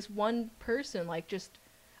distinctly this one person, like, just,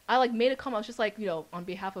 I like made a comment, I was just like, you know, on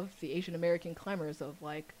behalf of the Asian American climbers of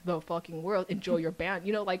like the fucking world, enjoy your band,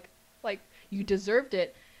 you know, like you deserved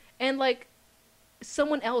it. And like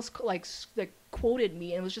someone else like quoted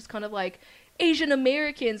me, and it was just kind of like, Asian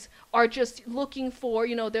Americans are just looking for,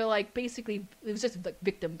 you know, they're like basically, it was just like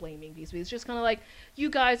victim blaming these. It's just kind of like,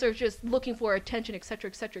 you guys are just looking for attention, etc.,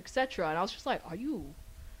 etc., etc. And I was just like, are you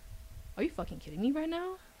are you fucking kidding me right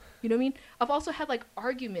now? You know what I mean? I've also had like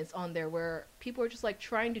arguments on there where people are just like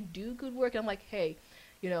trying to do good work, and I'm like, hey,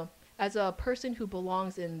 you know, as a person who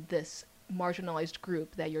belongs in this marginalized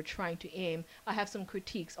group that you're trying to aim, I have some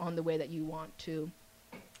critiques on the way that you want to,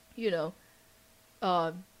 you know,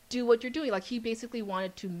 do what you're doing. Like, he basically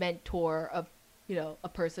wanted to mentor a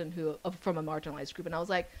person who from a marginalized group, and I was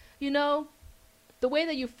like, you know, the way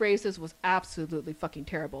that you phrased this was absolutely fucking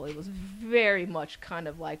terrible. It was very much kind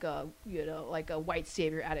of like a, you know, like a white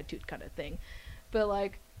savior attitude kind of thing. But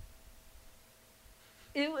like,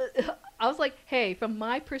 I was like, hey, from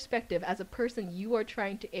my perspective as a person you are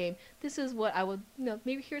trying to aim, this is what I would, you know,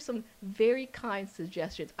 maybe here's some very kind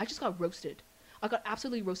suggestions. I just got roasted. I got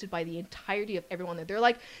absolutely roasted by the entirety of everyone there. They're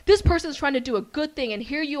like, this person's trying to do a good thing, and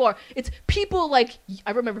here you are. It's people like,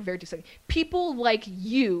 I remember very distinctly, people like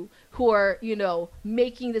you who are, you know,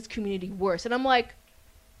 making this community worse. And I'm like,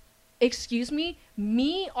 excuse me?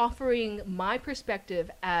 Me offering my perspective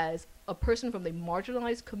as a person from the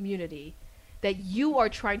marginalized community that you are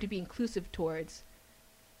trying to be inclusive towards,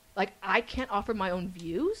 like, I can't offer my own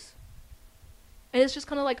views? And it's just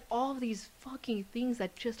kind of like all of these fucking things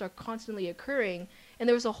that just are constantly occurring. And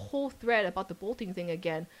there was a whole thread about the bolting thing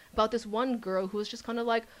again, about this one girl who was just kind of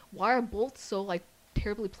like, why are bolts so like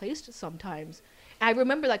terribly placed sometimes? And I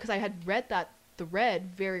remember that because I had read that thread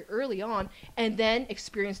very early on and then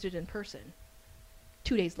experienced it in person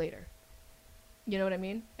 2 days later. You know what I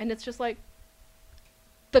mean? And it's just like,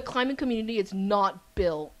 the climbing community is not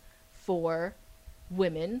built for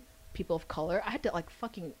women, people of color. I had to like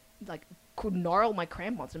fucking like gnarl my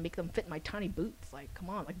crampons and make them fit my tiny boots. Like, come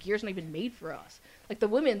on, like gear's not even made for us. Like the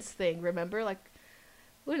women's thing, remember? Like,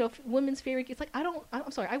 you know, women's favorite. It's like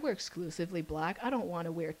I'm sorry, I wear exclusively black. I don't want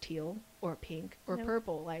to wear teal or pink or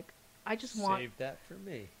purple. Like, I just want. Save that for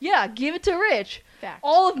me. Yeah, give it to Rich. Fact.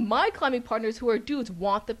 All of my climbing partners who are dudes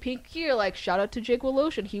want the pink gear. Like, shout out to Jake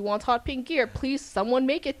Woloshin. He wants hot pink gear. Please, someone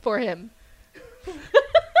make it for him.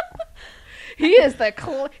 He is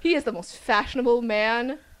the most fashionable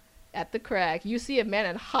man at the crag. You see a man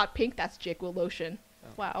in hot pink, that's Jake Woloshin.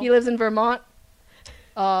 Wow. He lives in Vermont.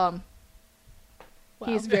 Wow.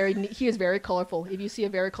 He is very colorful. If you see a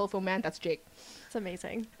very colorful man, that's Jake. It's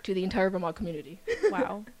amazing. To the entire Vermont community.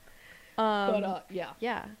 Wow. But yeah.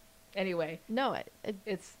 Yeah. Anyway, No,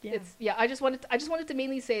 it's I just wanted to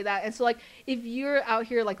mainly say that. And so like, if you're out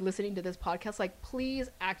here like listening to this podcast, like please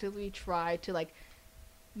actively try to like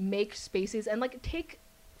make spaces and like take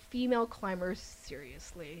female climbers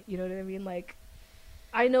seriously. You know what I mean? Like,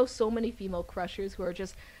 I know so many female crushers who are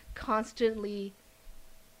just constantly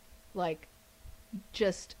like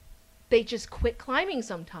they just quit climbing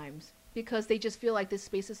sometimes because they just feel like this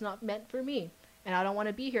space is not meant for me. And I don't want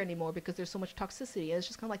to be here anymore because there's so much toxicity. And it's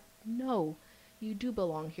just kind of like, no, you do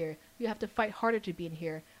belong here. You have to fight harder to be in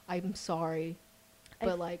here. I'm sorry.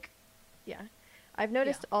 But yeah. I've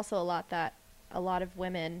noticed also a lot that a lot of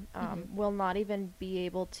women will not even be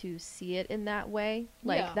able to see it in that way.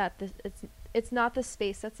 Like that it's not the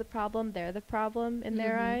space that's the problem. They're the problem in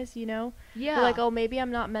their eyes, you know? Yeah. They're like, oh, maybe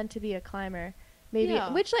I'm not meant to be a climber. Maybe,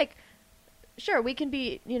 which like, sure, we can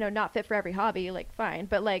be, you know, not fit for every hobby, like, fine.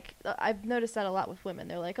 But, like, I've noticed that a lot with women.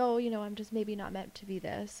 They're like, oh, you know, I'm just maybe not meant to be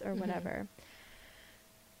this or whatever.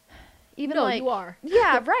 Even no, like, you are.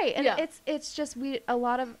 Yeah, right. And Yeah. it's just a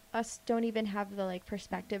lot of us don't even have the, like,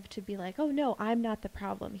 perspective to be like, oh, no, I'm not the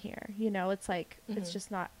problem here. You know, it's like, it's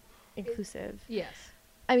just not inclusive. Yes.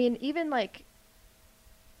 I mean, even, like,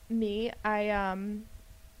 me, I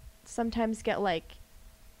sometimes get, like,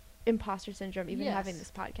 imposter syndrome even having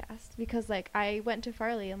this podcast because like I went to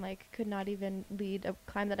Farley and like could not even lead a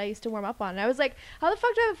climb that I used to warm up on, and I was like, how the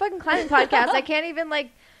fuck do I have a fucking climbing podcast? I can't even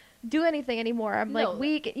like do anything anymore. I'm like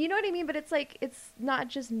weak, you know what I mean? But it's like, it's not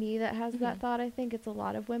just me that has that thought. I think it's a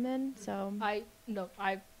lot of women. So I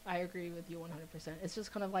agree with you 100%. It's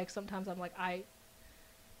just kind of like sometimes I'm like,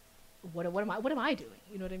 what am I doing?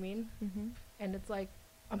 You know what I mean? And it's like,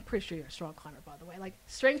 I'm pretty sure you're a strong climber, by the way. Like,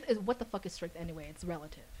 strength is, what the fuck is strength anyway? It's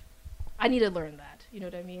relative. I need to learn that. You know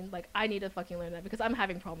what I mean? Like, I need to fucking learn that because I'm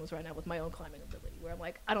having problems right now with my own climbing ability where I'm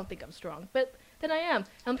like, I don't think I'm strong. But then I am.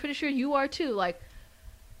 I'm pretty sure you are too. Like,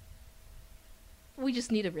 we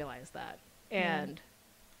just need to realize that. And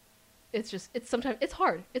it's sometimes, it's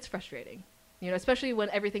hard. It's frustrating. You know, especially when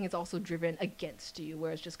everything is also driven against you,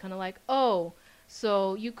 where it's just kind of like, oh,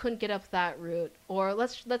 so you couldn't get up that route, or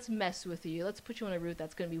let's mess with you. Let's put you on a route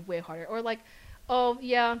that's going to be way harder. Or like, oh,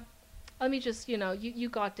 yeah, let me just, you know, you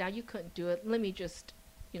got down, you couldn't do it. Let me just,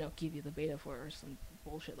 you know, give you the beta for or some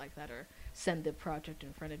bullshit like that, or send the project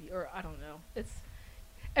in front of you, or I don't know. It's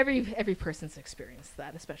every person's experienced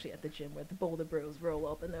that, especially at the gym where the boulder bros roll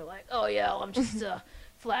up and they're like, oh yeah, I'm just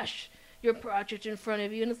flash your project in front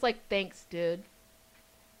of you, and it's like, thanks, dude.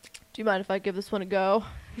 Do you mind if I give this one a go?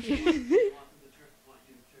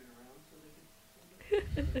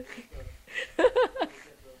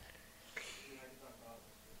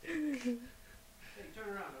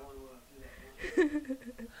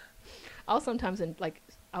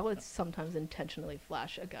 I would sometimes intentionally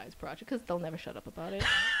flash a guy's project because they'll never shut up about it.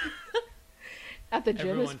 At the gym,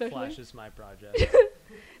 Everyone especially. flashes my project.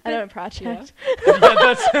 I don't have a project. Yeah,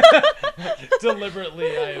 that's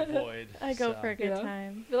deliberately I avoid. I go so. for a good Yeah.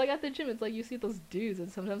 time. But like at the gym, it's like you see those dudes,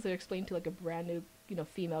 and sometimes they explain to like a brand new,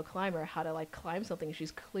 female climber how to like climb something, and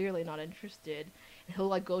she's clearly not interested, and he'll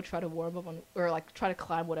like go try to warm up on or like try to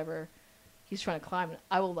climb whatever he's trying to climb, and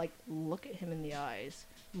I will like look at him in the eyes,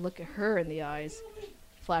 look at her in the eyes,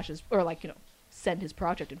 flashes or like send his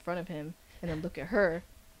project in front of him, and then look at her,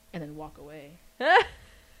 and then walk away.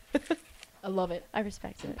 I love it. I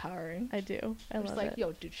respect It's it. empowering. I do. I I'm just love like, it.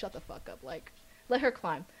 yo, dude, shut the fuck up. Like, let her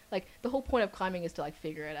climb. Like, the whole point of climbing is to like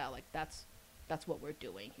figure it out. Like, that's what we're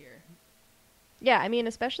doing here. Yeah, I mean,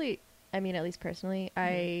 especially, at least personally,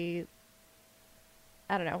 I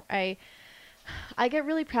don't know. I get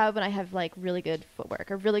really proud when I have like really good footwork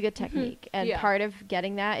or really good technique, and Yeah. part of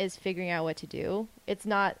getting that is figuring out what to do. It's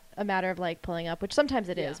not a matter of like pulling up, which sometimes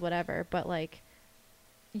it is, Yeah. whatever, but like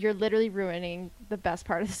you're literally ruining the best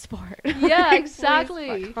part of the sport. Yeah, Like, exactly.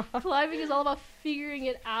 please fuck off. Climbing is all about figuring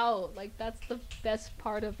it out. Like, that's the best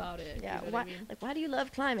part about it. Yeah, You know why, what I mean? like, why do you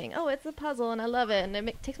love climbing? Oh, it's a puzzle and I love it, and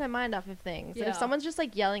it takes my mind off of things. And Yeah. if someone's just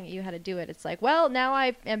like yelling at you how to do it, it's like, well, now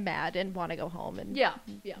I am mad and want to go home and Yeah.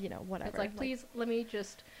 whatever. It's like, please, let me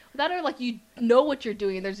just... That or, like, you know what you're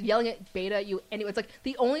doing, and there's yelling at beta at you anyway. It's like,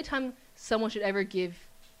 the only time someone should ever give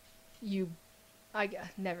you...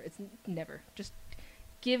 Never. Just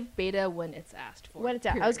give beta when it's asked for. when it's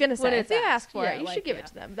out. I period. was gonna When say, if it's they asked. ask for Yeah, it, you like, should give yeah. it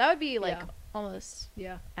to them. That would be like Yeah. almost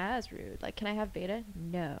Yeah. as rude. Like, can I have beta?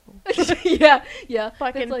 No. yeah.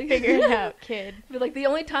 Fucking It's like- figure it out, kid. But like the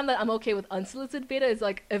only time that I'm okay with unsolicited beta is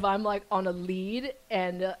like if I'm like on a lead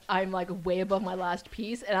and I'm like way above my last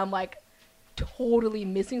piece and I'm like totally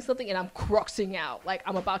missing something and I'm cruxing out, like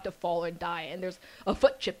I'm about to fall and die, and there's a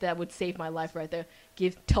foot chip that would save my life right there.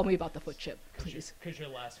 Tell me about the foot chip, please. Because your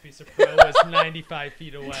last piece of pro is 95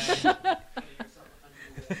 feet away.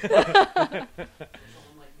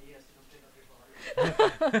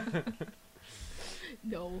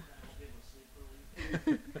 No.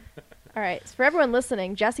 All right. So for everyone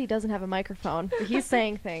listening, Jesse doesn't have a microphone, but he's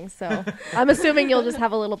saying things, so I'm assuming you'll just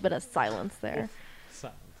have a little bit of silence there.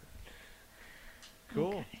 Silent.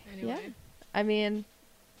 Cool. Anyway. Yeah. I mean,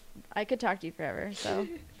 I could talk to you forever, so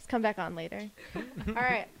just come back on later. All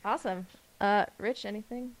right. Awesome. Rich,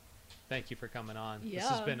 anything? Thank you for coming on. This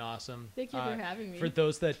has Yeah. been awesome. Thank you for having me. For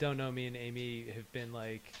those that don't know, me and Amy have been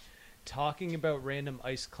like talking about random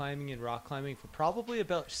ice climbing and rock climbing for probably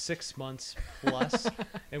about 6 months plus.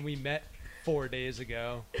 And we met 4 days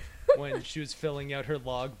ago when she was filling out her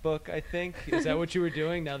logbook, I think. Is that what you were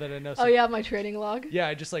doing now that I know? Oh yeah, my training log. Yeah,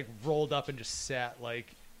 I just like rolled up and just sat like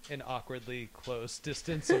an awkwardly close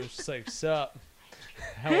distance. And was just like, sup?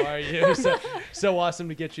 How are you? So awesome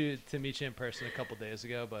to meet you in person a couple days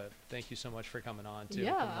ago, but thank you so much for coming on too.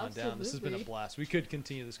 Yeah, coming on down. This has been a absolutely. blast. We could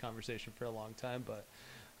continue this conversation for a long time, but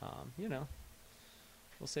we'll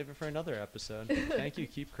save it for another episode. Thank you.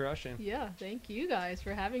 Keep crushing. Yeah, thank you guys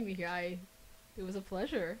for having me here. It was a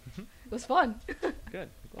pleasure. It was fun. Good. Glad.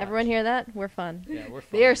 Everyone hear that? We're fun. Yeah, we're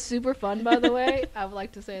fun. They are super fun, by the way. I would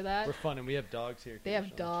like to say that. We're fun, and we have dogs here. They have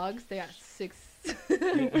occasionally. dogs. They got 6.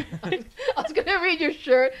 I was gonna read your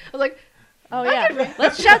shirt. I was like, Oh yeah,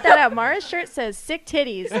 let's shout that out. Mara's shirt says "sick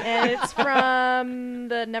titties," and it's from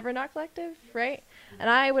the Never Not Collective, right? And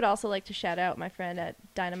I would also like to shout out my friend at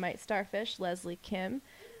Dynamite Starfish, Leslie Kim.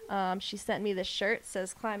 She sent me this shirt. It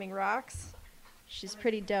says "Climbing Rocks." She's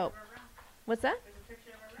pretty dope. What's that?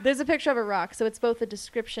 There's a picture of a rock, so it's both a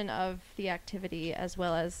description of the activity as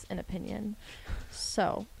well as an opinion.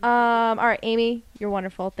 So, all right, Amy, you're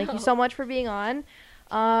wonderful. Thank you so much for being on.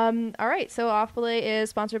 All right, so Off Belay is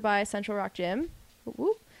sponsored by Central Rock Gym. Whoop,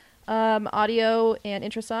 whoop. Audio and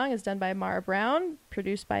intro song is done by Mara Brown,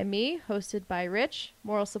 produced by me, hosted by Rich,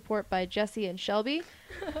 moral support by Jesse and Shelby.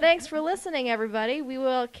 Thanks for listening, everybody. We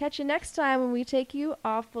will catch you next time when we take you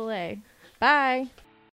off Belay. Bye.